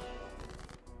voucher.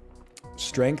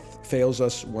 Strength fails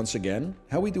us once again.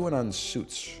 How we doing on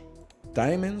suits?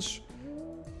 Diamonds.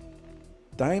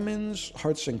 Diamonds,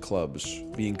 hearts, and clubs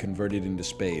being converted into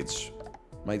spades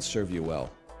might serve you well.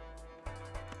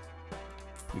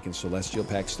 We can Celestial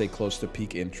Pack, stay close to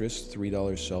peak interest.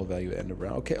 $3 sell value, end of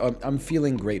round. Okay, I'm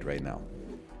feeling great right now.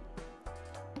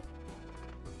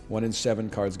 1 in 7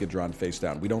 cards get drawn face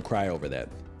down. We don't cry over that.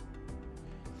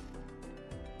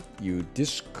 You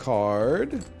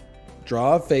discard.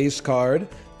 Draw a face card.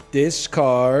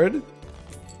 Discard.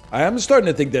 I am starting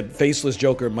to think that Faceless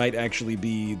Joker might actually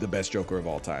be the best Joker of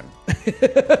all time.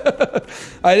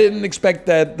 I didn't expect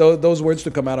that those words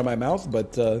to come out of my mouth,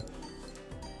 but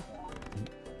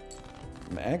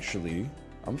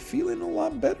I'm feeling a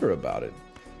lot better about it.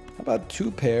 How about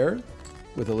 2 pair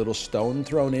with a little stone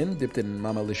thrown in, dipped in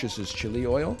Mamalicious' chili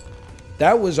oil?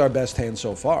 That was our best hand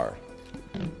so far.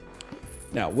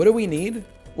 Now, what do we need?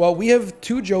 Well, we have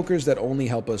 2 jokers that only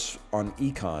help us on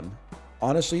econ.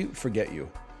 Honestly, forget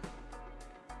you.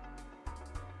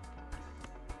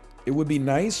 It would be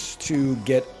nice to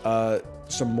get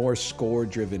some more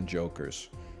score-driven jokers.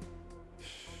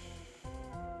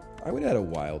 I would add a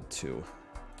wild 2.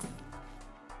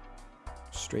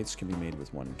 Straights can be made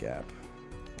with 1 gap.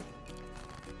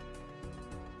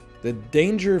 The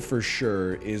danger for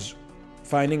sure is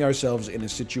finding ourselves in a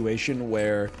situation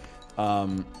where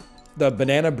the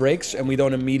banana breaks and we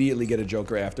don't immediately get a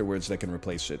joker afterwards that can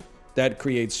replace it. That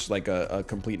creates like a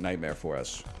complete nightmare for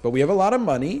us. But we have a lot of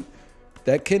money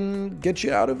that can get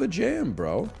you out of a jam,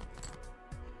 bro.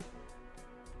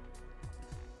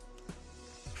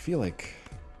 I feel like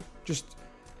just...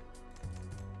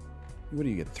 What do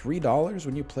you get? $3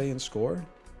 when you play and score?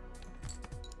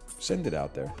 Send it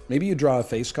out there. Maybe you draw a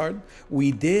face card.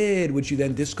 We did, which you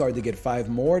then discard to get $5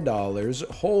 more.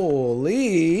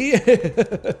 Holy!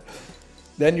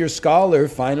 Then your scholar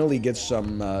finally gets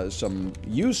some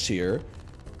use here,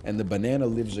 and the banana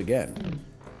lives again.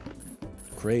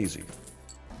 Crazy.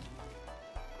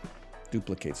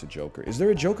 Duplicates a joker. Is there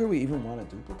a joker we even want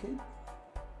to duplicate?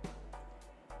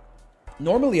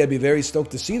 Normally, I'd be very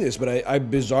stoked to see this, but I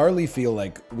bizarrely feel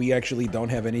like we actually don't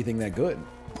have anything that good.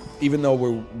 Even though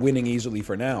we're winning easily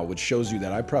for now, which shows you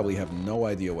that I probably have no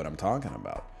idea what I'm talking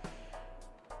about.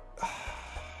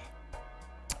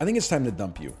 I think it's time to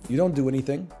dump you. You don't do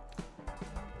anything.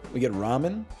 We get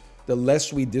ramen. The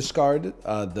less we discard,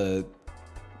 the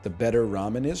better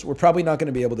ramen is. We're probably not going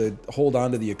to be able to hold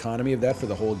on to the economy of that for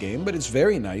the whole game, but it's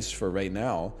very nice for right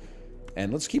now.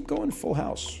 And let's keep going full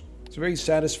house. It's a very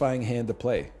satisfying hand to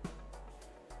play.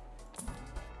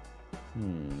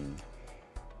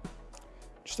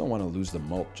 Just don't want to lose the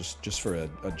mult just for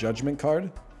a judgment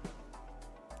card.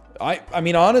 I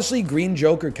mean, honestly, Green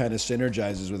Joker kind of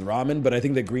synergizes with Ramen, but I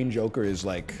think that Green Joker is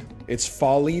like, it's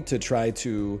folly to try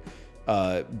to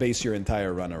base your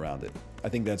entire run around it. I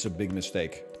think that's a big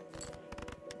mistake.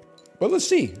 But let's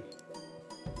see.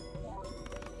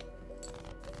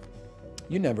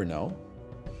 You never know.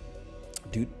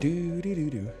 You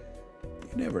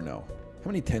never know. How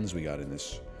many 10s we got in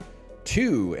this?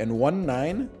 2 and 1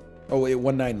 9. Oh, wait,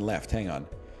 1 9 left. Hang on.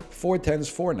 4 10s,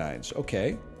 4 9s.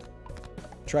 Okay.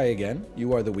 Try again.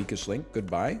 You are the weakest link.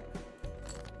 Goodbye.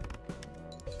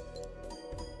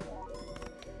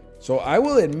 So I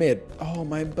will admit, oh,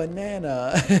 my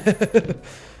banana.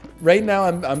 Right now,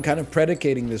 I'm kind of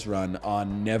predicating this run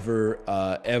on never,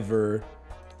 ever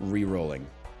re-rolling.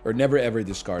 Or never, ever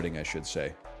discarding, I should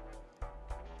say.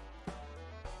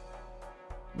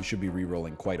 We should be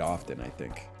re-rolling quite often, I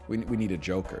think. We need a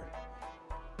joker.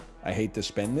 I hate to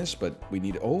spend this, but we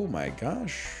need... Oh my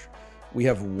gosh. We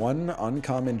have 1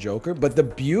 uncommon joker. But the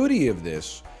beauty of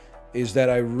this is that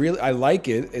I like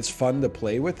it. It's fun to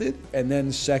play with it. And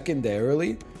then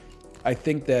secondarily, I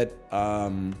think that,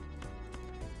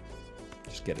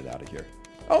 just get it out of here.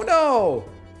 Oh no!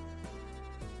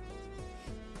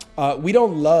 We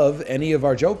don't love any of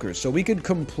our jokers. So we could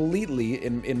completely,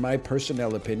 in my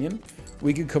personnel opinion,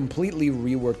 we could completely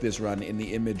rework this run in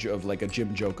the image of like a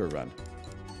Jim Joker run.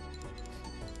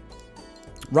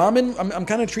 Ramen, I'm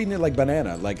kind of treating it like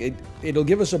banana. Like it'll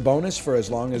give us a bonus for as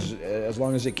long as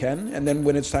it can, and then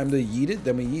when it's time to yeet it,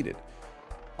 then we yeet it.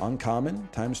 Uncommon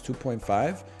times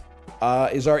 2.5.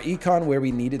 Is our econ where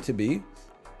we need it to be?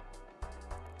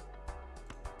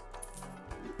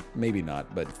 Maybe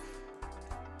not, but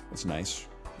it's nice.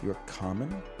 You're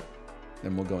common.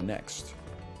 Then we'll go next.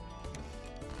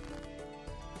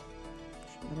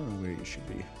 I don't know where you should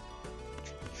be.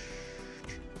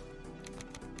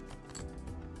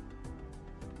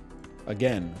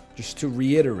 Again, just to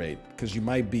reiterate, because you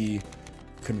might be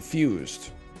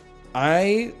confused.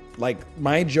 My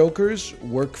jokers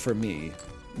work for me,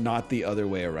 not the other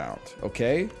way around,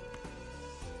 okay?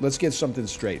 Let's get something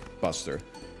straight, Buster.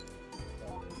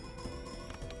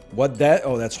 What that?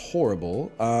 Oh, that's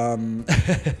horrible.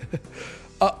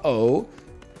 Uh-oh.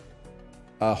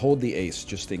 Hold the ace,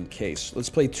 just in case. Let's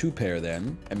play 2-pair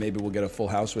then, and maybe we'll get a full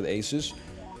house with aces.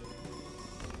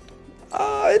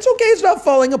 It's okay, it's not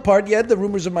falling apart yet. The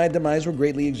rumors of my demise were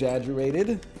greatly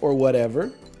exaggerated, or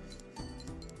whatever.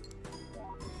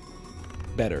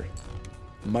 Better.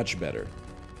 Much better.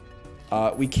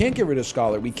 We can't get rid of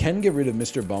Scholar. We can get rid of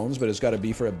Mr. Bones, but it's got to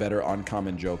be for a better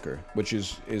uncommon joker, which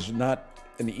is not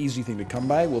an easy thing to come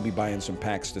by. We'll be buying some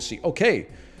packs to see. Okay.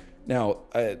 Now,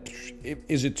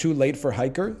 is it too late for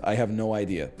Hiker? I have no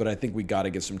idea, but I think we got to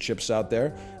get some chips out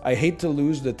there. I hate to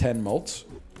lose the 10 mults.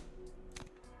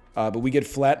 But we get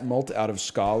flat mult out of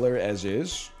Scholar as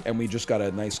is, and we just got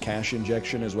a nice cash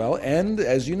injection as well. And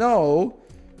as you know,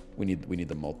 we need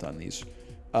the mult on these.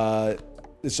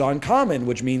 It's uncommon,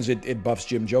 which means it buffs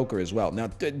Jim Joker as well. Now,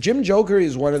 Jim Joker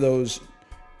is one of those.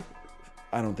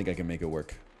 I don't think I can make it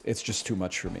work. It's just too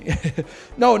much for me.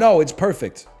 No, it's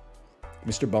perfect.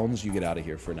 Mr. Bones, you get out of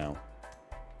here for now.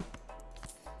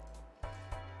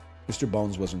 Mr.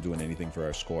 Bones wasn't doing anything for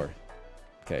our score.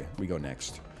 Okay, we go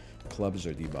next. Clubs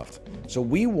are debuffed. So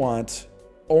we want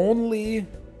only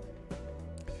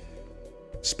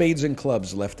spades and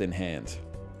clubs left in hand.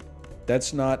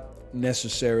 That's not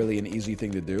necessarily an easy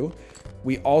thing to do.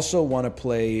 We also want to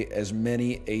play as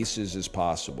many aces as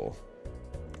possible.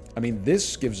 I mean,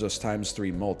 this gives us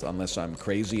 ×3 mult, unless I'm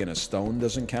crazy and a stone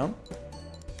doesn't count.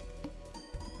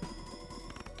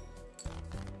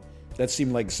 That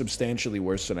seemed like substantially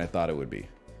worse than I thought it would be.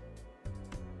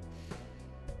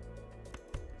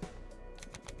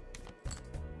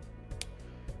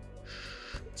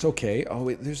 It's okay. Oh,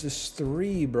 wait, there's this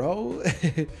 3, bro.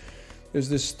 There's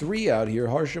this 3 out here,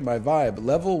 harsh in my vibe.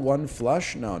 Level 1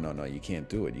 flush? No, you can't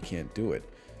do it. You can't do it.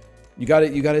 You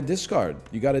gotta discard.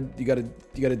 You gotta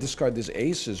discard this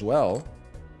ace as well.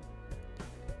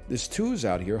 This 2's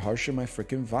out here, harsh in my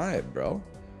freaking vibe, bro.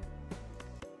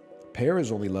 Pair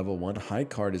is only level 1. High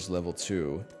card is level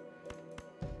 2.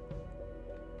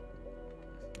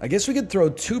 I guess we could throw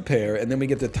 2-pair, and then we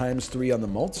get the ×3 on the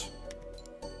mults.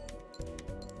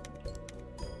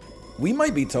 We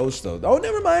might be toast, though. Oh,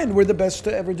 never mind. We're the best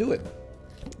to ever do it.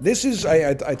 This is...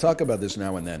 I talk about this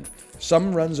now and then.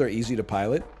 Some runs are easy to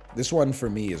pilot. This one, for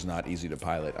me, is not easy to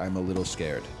pilot. I'm a little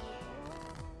scared.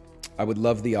 I would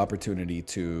love the opportunity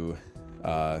to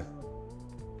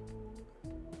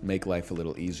make life a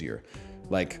little easier.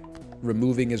 Like,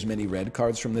 removing as many red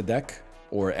cards from the deck,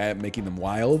 or making them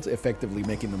wild, effectively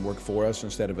making them work for us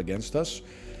instead of against us.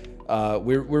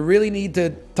 We really need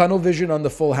to tunnel vision on the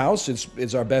full house.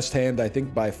 It's our best hand, I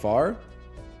think, by far.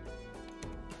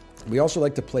 We also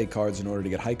like to play cards in order to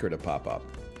get Hiker to pop up.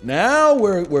 Now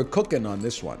we're cooking on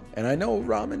this one, and I know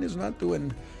Ramen is not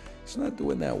doing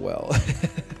that well.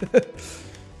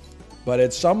 But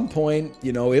at some point,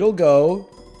 you know, it'll go,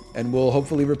 and we'll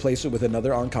hopefully replace it with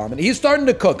another uncommon. He's starting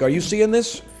to cook. Are you seeing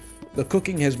this? The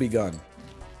cooking has begun.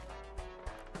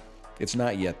 It's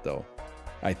not yet, though.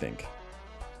 I think.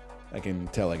 I can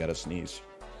tell I gotta sneeze.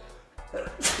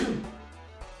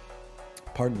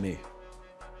 Pardon me.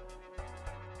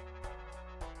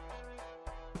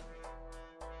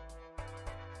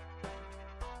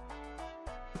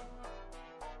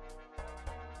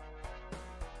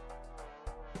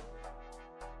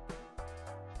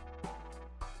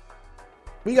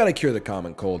 We gotta cure the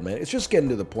common cold, man. It's just getting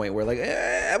to the point where, like,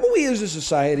 haven't we as a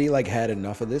society, like, had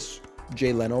enough of this?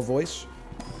 Jay Leno voice.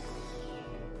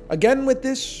 Again with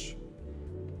this?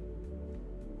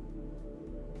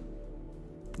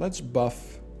 Let's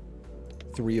buff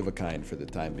 3 of a kind for the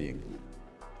time being.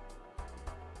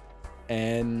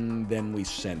 And then we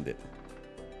send it.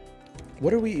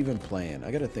 What are we even playing?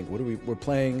 I gotta think. What are we're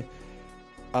playing?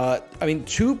 I mean,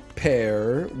 2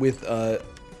 pair with the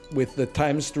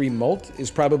 ×3 mult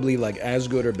is probably like as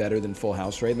good or better than Full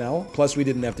House right now. Plus, we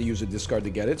didn't have to use a discard to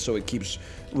get it, so it keeps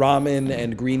Ramen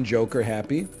and Green Joker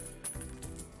happy.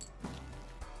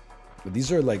 But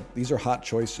these are hot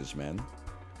choices, man.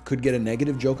 Could get a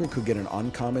negative Joker, could get an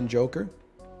uncommon Joker.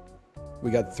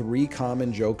 We got 3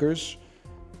 common Jokers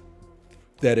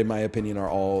that, in my opinion, are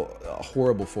all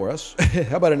horrible for us.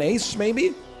 How about an ace,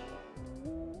 maybe?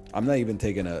 I'm not even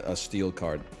taking a steel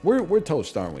card. We're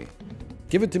toast, aren't we?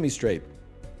 Give it to me straight.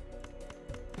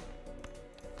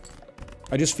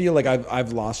 I just feel like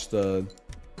I've lost the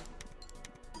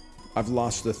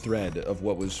thread of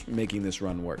what was making this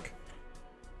run work.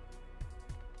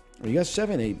 Well, you got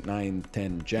 7, 8, 9,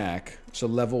 10 jack, so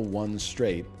level 1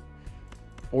 straight.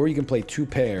 Or you can play 2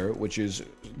 pair, which is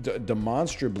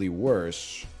demonstrably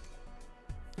worse.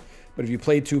 But if you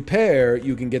play 2 pair,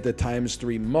 you can get the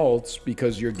 ×3 mults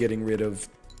because you're getting rid of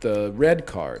the red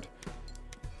card.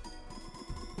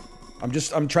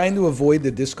 I'm trying to avoid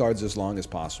the discards as long as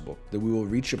possible. That we will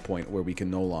reach a point where we can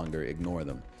no longer ignore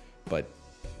them. But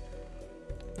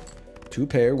 2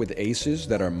 pair with aces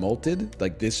that are multed,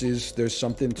 like there's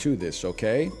something to this,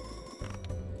 okay?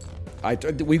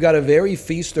 We've got a very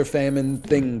feast or famine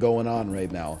thing going on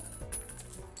right now.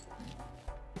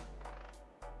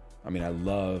 I mean, I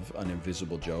love an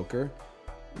invisible Joker.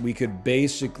 We could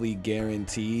basically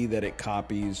guarantee that it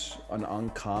copies an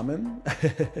uncommon.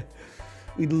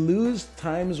 We'd lose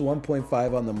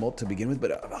 ×1.5 on the mult to begin with,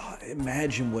 but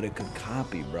imagine what it could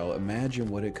copy, bro. Imagine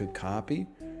what it could copy.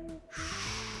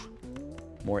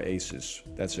 More aces.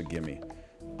 That's a gimme.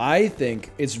 I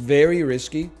think it's very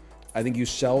risky. I think you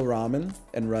sell Ramen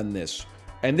and run this.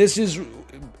 And this is,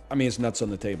 I mean, it's nuts on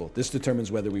the table. This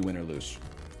determines whether we win or lose,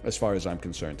 as far as I'm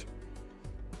concerned.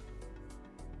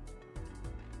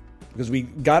 Because we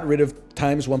got rid of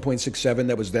 ×1.67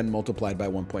 that was then multiplied by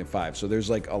 1.5. So there's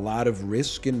like a lot of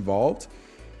risk involved.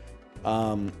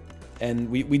 And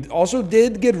we also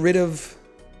did get rid of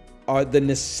the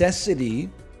necessity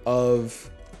of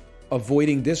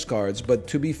avoiding discards. But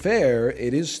to be fair,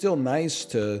 it is still nice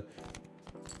to...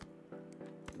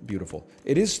 Beautiful.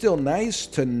 It is still nice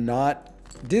to not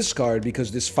discard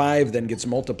because this 5 then gets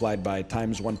multiplied by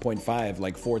 ×1.5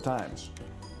 like 4 times.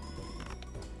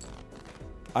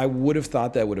 I would have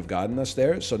thought that would have gotten us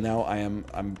there, so now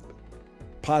I'm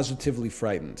positively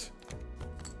frightened.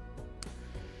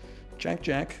 Jack,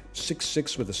 Jack,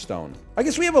 6-6 with a stone. I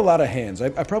guess we have a lot of hands. I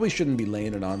probably shouldn't be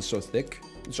laying it on so thick.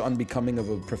 It's unbecoming of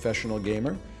a professional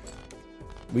gamer.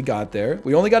 We got there.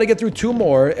 We only got to get through 2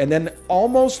 more, and then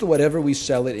almost whatever we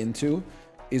sell it into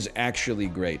is actually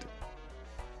great.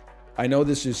 I know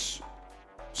this is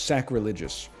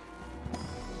sacrilegious,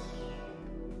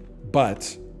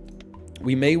 but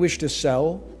we may wish to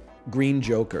sell Green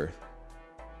Joker,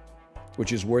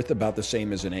 which is worth about the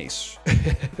same as an ace,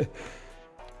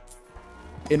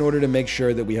 in order to make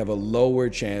sure that we have a lower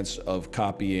chance of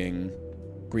copying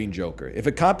Green Joker. If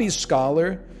it copies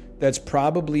Scholar, that's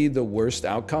probably the worst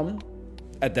outcome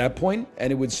at that point,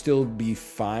 and it would still be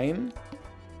fine.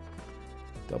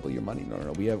 Double your money?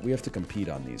 No. We have to compete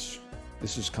on these.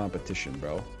 This is competition,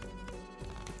 bro.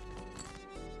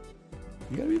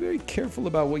 You gotta be very careful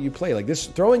about what you play. Like this,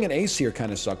 throwing an ace here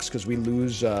kind of sucks because we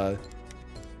lose the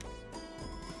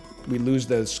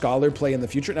Scholar play in the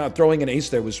future. Now, throwing an ace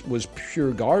there was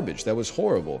pure garbage. That was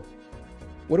horrible.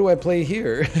 What do I play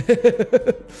here?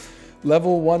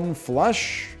 Level 1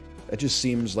 flush? That just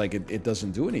seems like it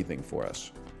doesn't do anything for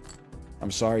us.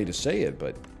 I'm sorry to say it,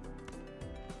 but...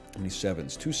 How many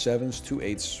 7s? 2 7s, 2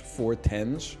 8s, 4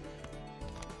 10s.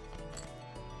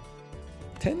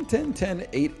 10, 10, 10,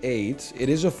 8, 8. It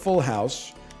is a full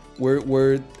house.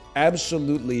 We're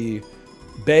absolutely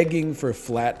begging for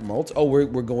flat mult. Oh, we're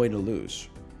going to lose.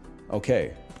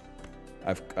 Okay.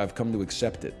 I've come to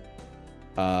accept it.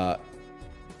 Well,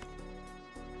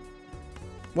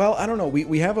 I don't know.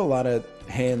 We have a lot of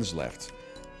hands left.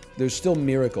 There's still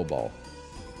Miracle Ball.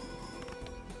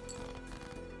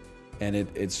 And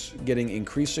it's getting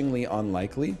increasingly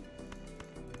unlikely.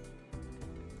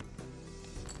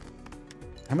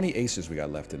 How many aces we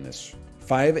got left in this?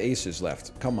 5 aces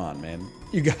left. Come on, man.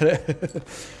 You gotta...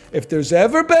 If there's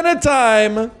ever been a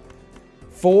time...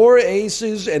 4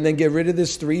 aces and then get rid of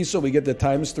this 3 so we get the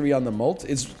 ×3 on the mult.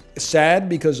 It's sad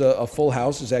because a full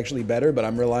house is actually better, but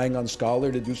I'm relying on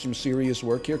Scholar to do some serious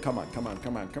work here. Come on, come on,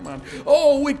 come on, come on.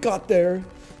 Oh, we got there.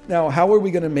 Now, how are we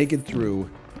going to make it through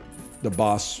the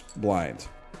boss blind?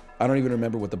 I don't even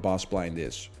remember what the boss blind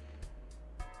is.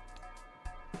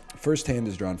 First hand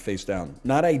is drawn face down.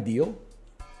 Not ideal.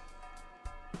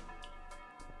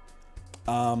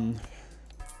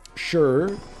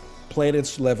 Sure,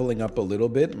 planets leveling up a little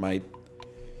bit might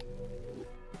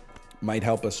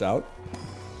help us out.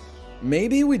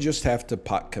 Maybe we just have to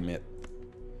pot commit.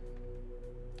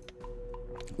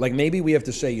 Like, maybe we have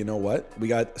to say, you know what? We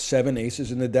got 7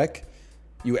 aces in the deck.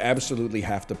 You absolutely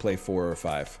have to play 4 or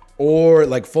 5. Or,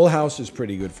 like, full house is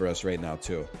pretty good for us right now,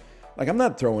 too. Like, I'm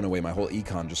not throwing away my whole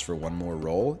econ just for one more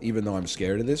roll, even though I'm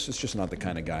scared of this. It's just not the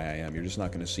kind of guy I am. You're just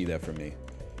not going to see that from me.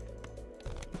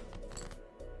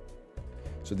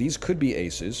 So these could be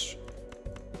aces.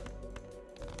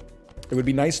 It would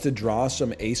be nice to draw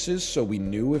some aces so we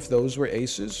knew if those were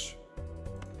aces.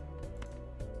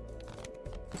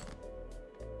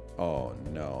 Oh,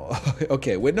 no.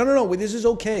 Okay, wait, no. This is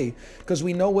okay, because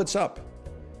we know what's up.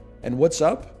 And what's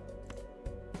up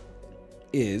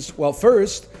is, well,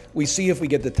 first, we see if we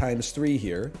get the ×3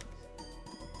 here.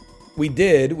 We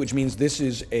did, which means this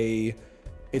is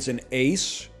it's an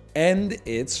ace, and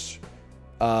it's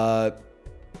a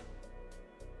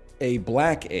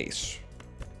black ace.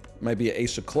 Might be an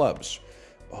ace of clubs.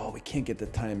 Oh, we can't get the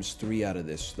 ×3 out of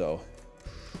this, though.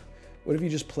 What if you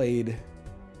just played...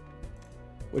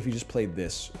 What if you just played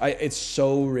this? It's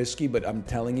so risky, but I'm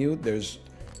telling you, there's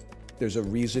a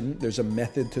reason, there's a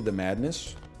method to the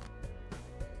madness.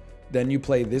 Then you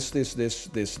play this.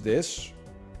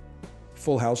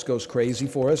 Full house goes crazy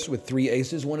for us with 3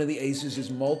 aces. One of the aces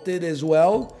is multed as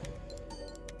well.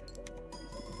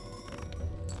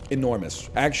 Enormous.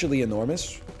 Actually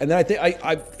enormous. And then I think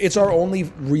it's our only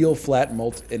real flat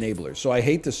mult enabler. So I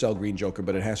hate to sell Green Joker,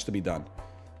 but it has to be done.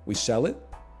 We sell it.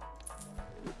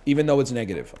 Even though it's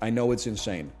negative. I know it's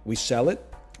insane. We sell it.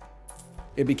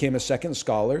 It became a second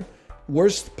scholar.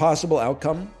 Worst possible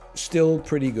outcome. Still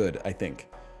pretty good, I think.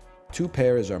 2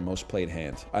 pair is our most played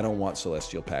hand. I don't want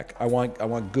Celestial Pack. I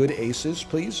want good aces,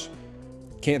 please.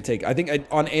 Can't take. I think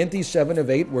on ante 7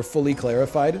 of 8, we're fully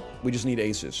clarified. We just need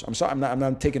aces. I'm sorry. I'm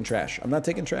not taking trash. I'm not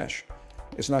taking trash.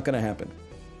 It's not going to happen.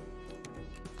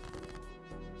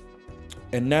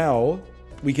 And now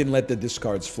we can let the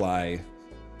discards fly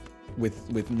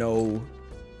with no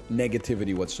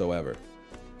negativity whatsoever.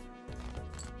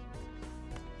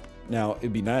 Now,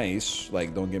 it'd be nice,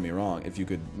 like, don't get me wrong, if you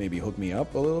could maybe hook me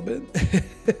up a little bit.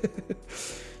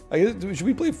 Should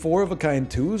we play 4 of a kind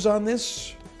 2s on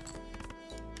this?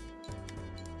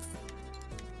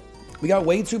 We got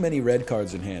way too many red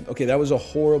cards in hand. Okay, that was a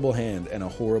horrible hand and a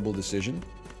horrible decision.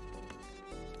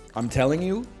 I'm telling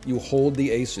you, you hold the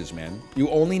aces, man. You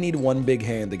only need 1 big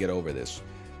hand to get over this.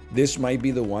 This might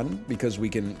be the one because we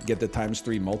can get the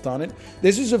 ×3 mult on it.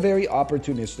 This is a very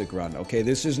opportunistic run, okay?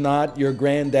 This is not your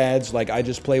granddad's, like, I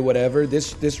just play whatever.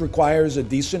 This requires a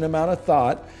decent amount of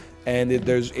thought, and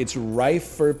it's rife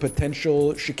for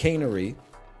potential chicanery.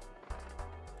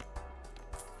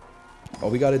 All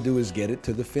we got to do is get it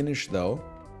to the finish, though.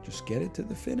 Just get it to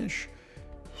the finish.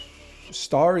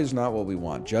 Star is not what we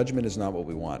want. Judgment is not what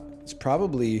we want. It's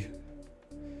probably...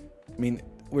 I mean...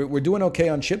 We're doing okay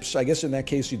on chips. I guess in that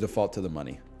case, you default to the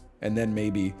money. And then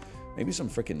maybe some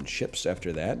freaking chips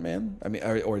after that, man. I mean,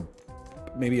 or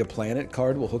maybe a planet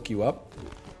card will hook you up.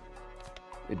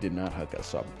 It did not hook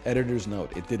us up. Editor's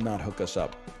note, it did not hook us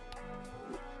up.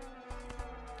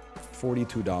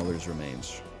 $42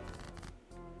 remains.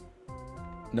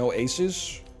 No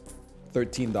aces.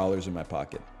 $13 in my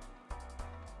pocket.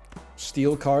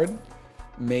 Steel card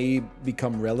may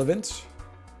become relevant.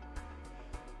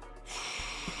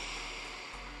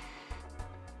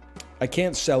 I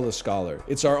can't sell a scholar.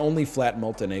 It's our only flat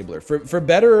mult enabler. For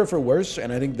better or for worse,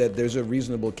 and I think that there's a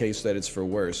reasonable case that it's for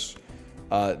worse.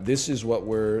 This is what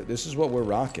we're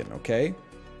rocking, okay?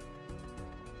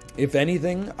 If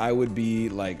anything, I would be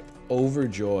like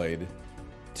overjoyed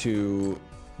to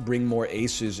bring more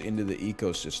aces into the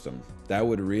ecosystem. That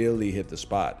would really hit the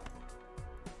spot.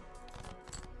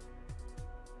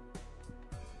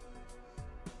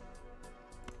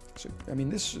 So, I mean,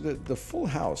 the full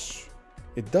house.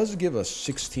 It does give us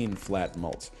 16 flat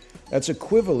mults. That's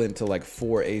equivalent to like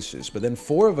 4 aces, but then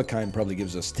 4 of a kind probably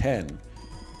gives us 10.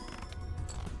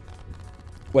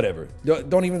 Whatever.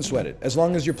 Don't even sweat it. As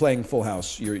long as you're playing full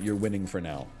house, you're winning for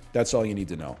now. That's all you need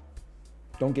to know.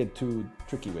 Don't get too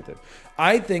tricky with it.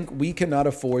 I think we cannot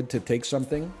afford to take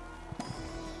something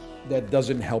that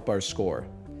doesn't help our score.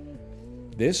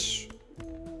 This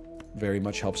very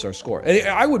much helps our score.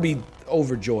 I would be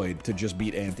overjoyed to just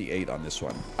beat ante 8 on this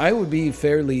one. I would be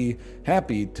fairly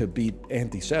happy to beat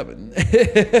ante 7.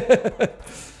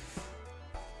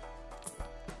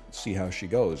 See how she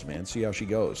goes, man. See how she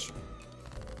goes.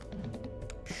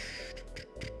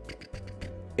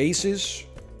 Aces.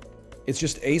 It's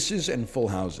just aces and full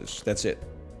houses. That's it.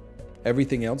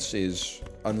 Everything else is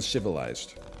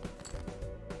uncivilized.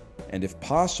 And if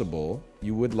possible,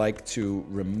 you would like to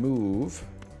remove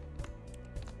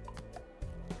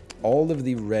all of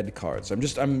the red cards.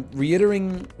 I'm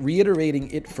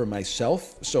reiterating it for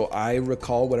myself so I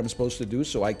recall what I'm supposed to do,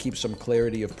 so I keep some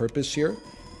clarity of purpose here.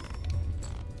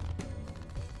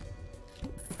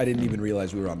 I didn't even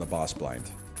realize we were on the boss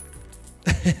blind.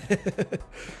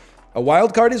 A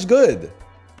wild card is good.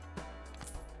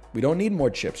 We don't need more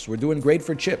chips. We're doing great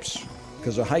for chips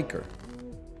because of hiker.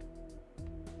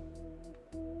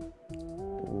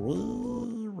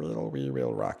 We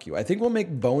will rock you. I think we'll make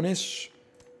bonus.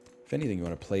 If anything, you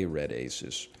want to play red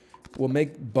aces. We'll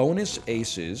make bonus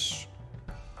aces.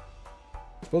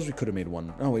 Suppose we could have made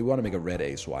one. Oh, we want to make a red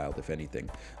ace wild, if anything.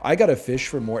 I got to fish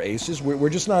for more aces. We're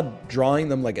just not drawing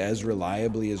them like as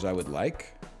reliably as I would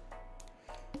like.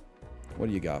 What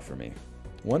do you got for me?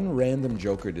 One random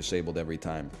joker disabled every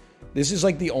time. This is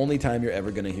like the only time you're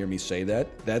ever going to hear me say that.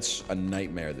 That's a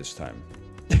nightmare this time.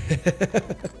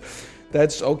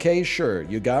 That's okay, sure.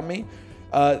 You got me?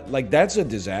 Like, that's a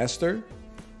disaster.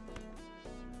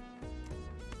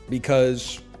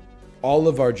 Because all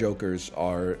of our jokers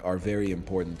are very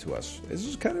important to us. This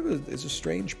is kind of it's a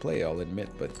strange play, I'll admit,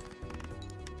 but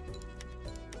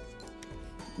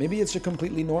maybe it's a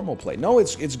completely normal play. No,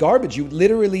 it's garbage. You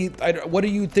literally, what are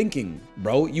you thinking,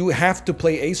 bro? You have to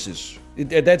play aces.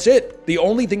 That's it. The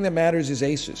only thing that matters is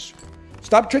aces.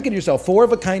 Stop tricking yourself. 4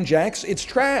 of a kind jacks, it's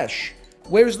trash.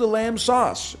 Where's the lamb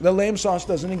sauce? The lamb sauce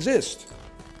doesn't exist.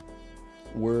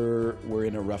 We're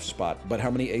in a rough spot. But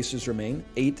how many aces remain?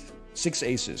 6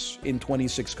 aces in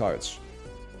 26 cards.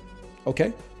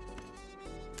 Okay.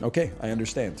 Okay, I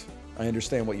understand. I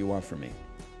understand what you want from me.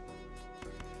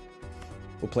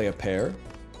 We'll play a pair.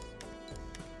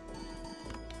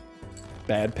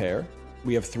 Bad pair.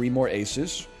 We have 3 more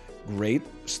aces. Great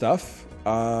stuff.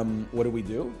 What do we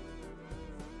do?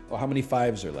 Well, how many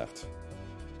 5s are left?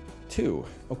 2.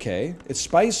 Okay. It's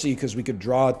spicy because we could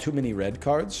draw too many red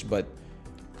cards, but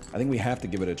I think we have to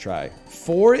give it a try.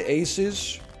 4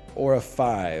 aces or a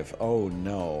 5. Oh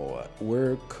no.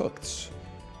 We're cooked.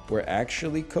 We're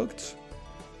actually cooked.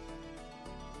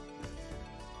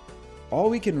 All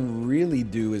we can really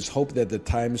do is hope that the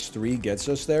 ×3 gets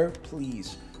us there.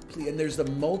 Please. Please. And there's a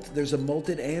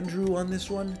molted Andrew on this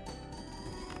one.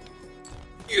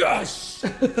 Yes!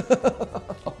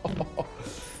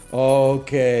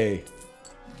 Okay.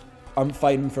 I'm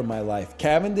fighting for my life.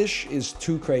 Cavendish is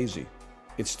too crazy.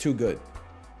 It's too good.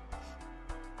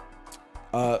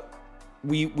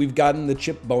 We've gotten the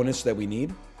chip bonus that we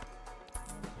need.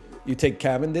 You take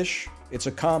Cavendish. It's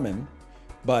a common,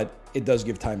 but it does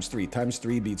give ×3.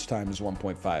 ×3 beats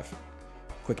 ×1.5.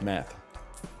 Quick math.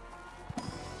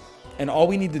 And all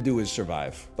we need to do is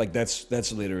survive. Like,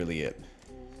 that's literally it.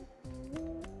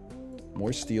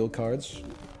 More steel cards.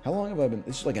 How long have I been?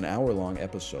 This is like an hour-long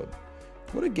episode.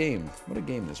 What a game. What a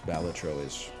game this Balatro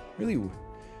is. Really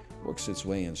works its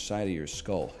way inside of your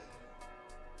skull.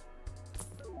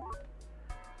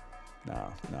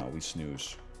 Nah, we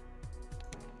snooze.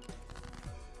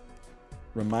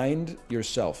 Remind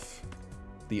yourself,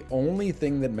 the only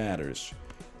thing that matters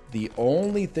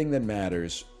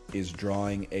is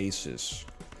drawing aces.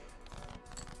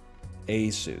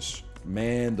 Aces.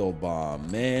 Mandelbaum.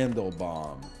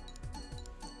 Mandelbaum.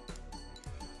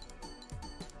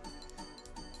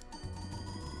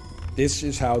 This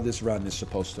is how this run is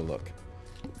supposed to look.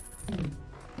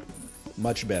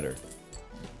 Much better.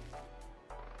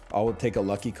 I'll take a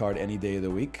lucky card any day of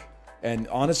the week. And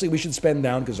honestly, we should spend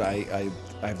down because I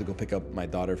have to go pick up my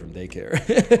daughter from daycare.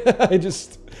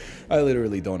 I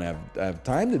literally don't have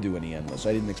time to do any endless.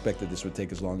 I didn't expect that this would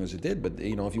take as long as it did. But,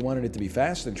 you know, if you wanted it to be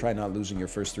fast, then try not losing your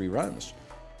first 3 runs.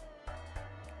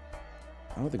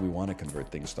 I don't think we want to convert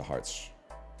things to hearts.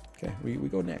 Okay, we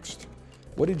go next.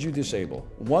 What did you disable?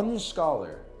 1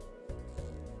 scholar.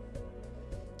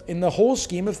 In the whole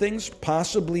scheme of things,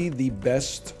 possibly the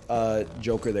best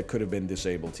joker that could have been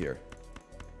disabled here.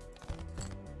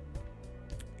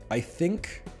 I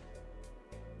think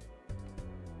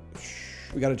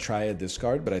we got to try a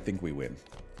discard, but I think we win.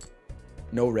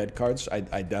 No red cards.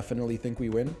 I definitely think we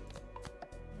win.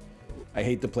 I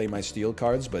hate to play my steel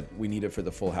cards, but we need it for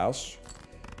the full house.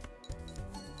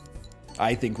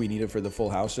 I think we need it for the full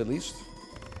house at least.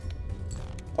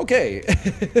 Okay.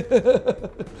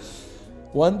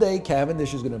 One day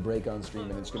Cavendish is going to break on stream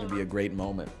and it's going to be a great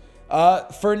moment.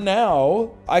 For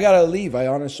now, I gotta leave. I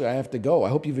have to go. I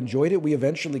hope you've enjoyed it. We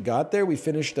eventually got there. We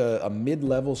finished a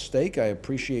mid-level stake. I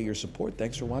appreciate your support.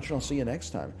 Thanks for watching. I'll see you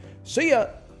next time. See ya!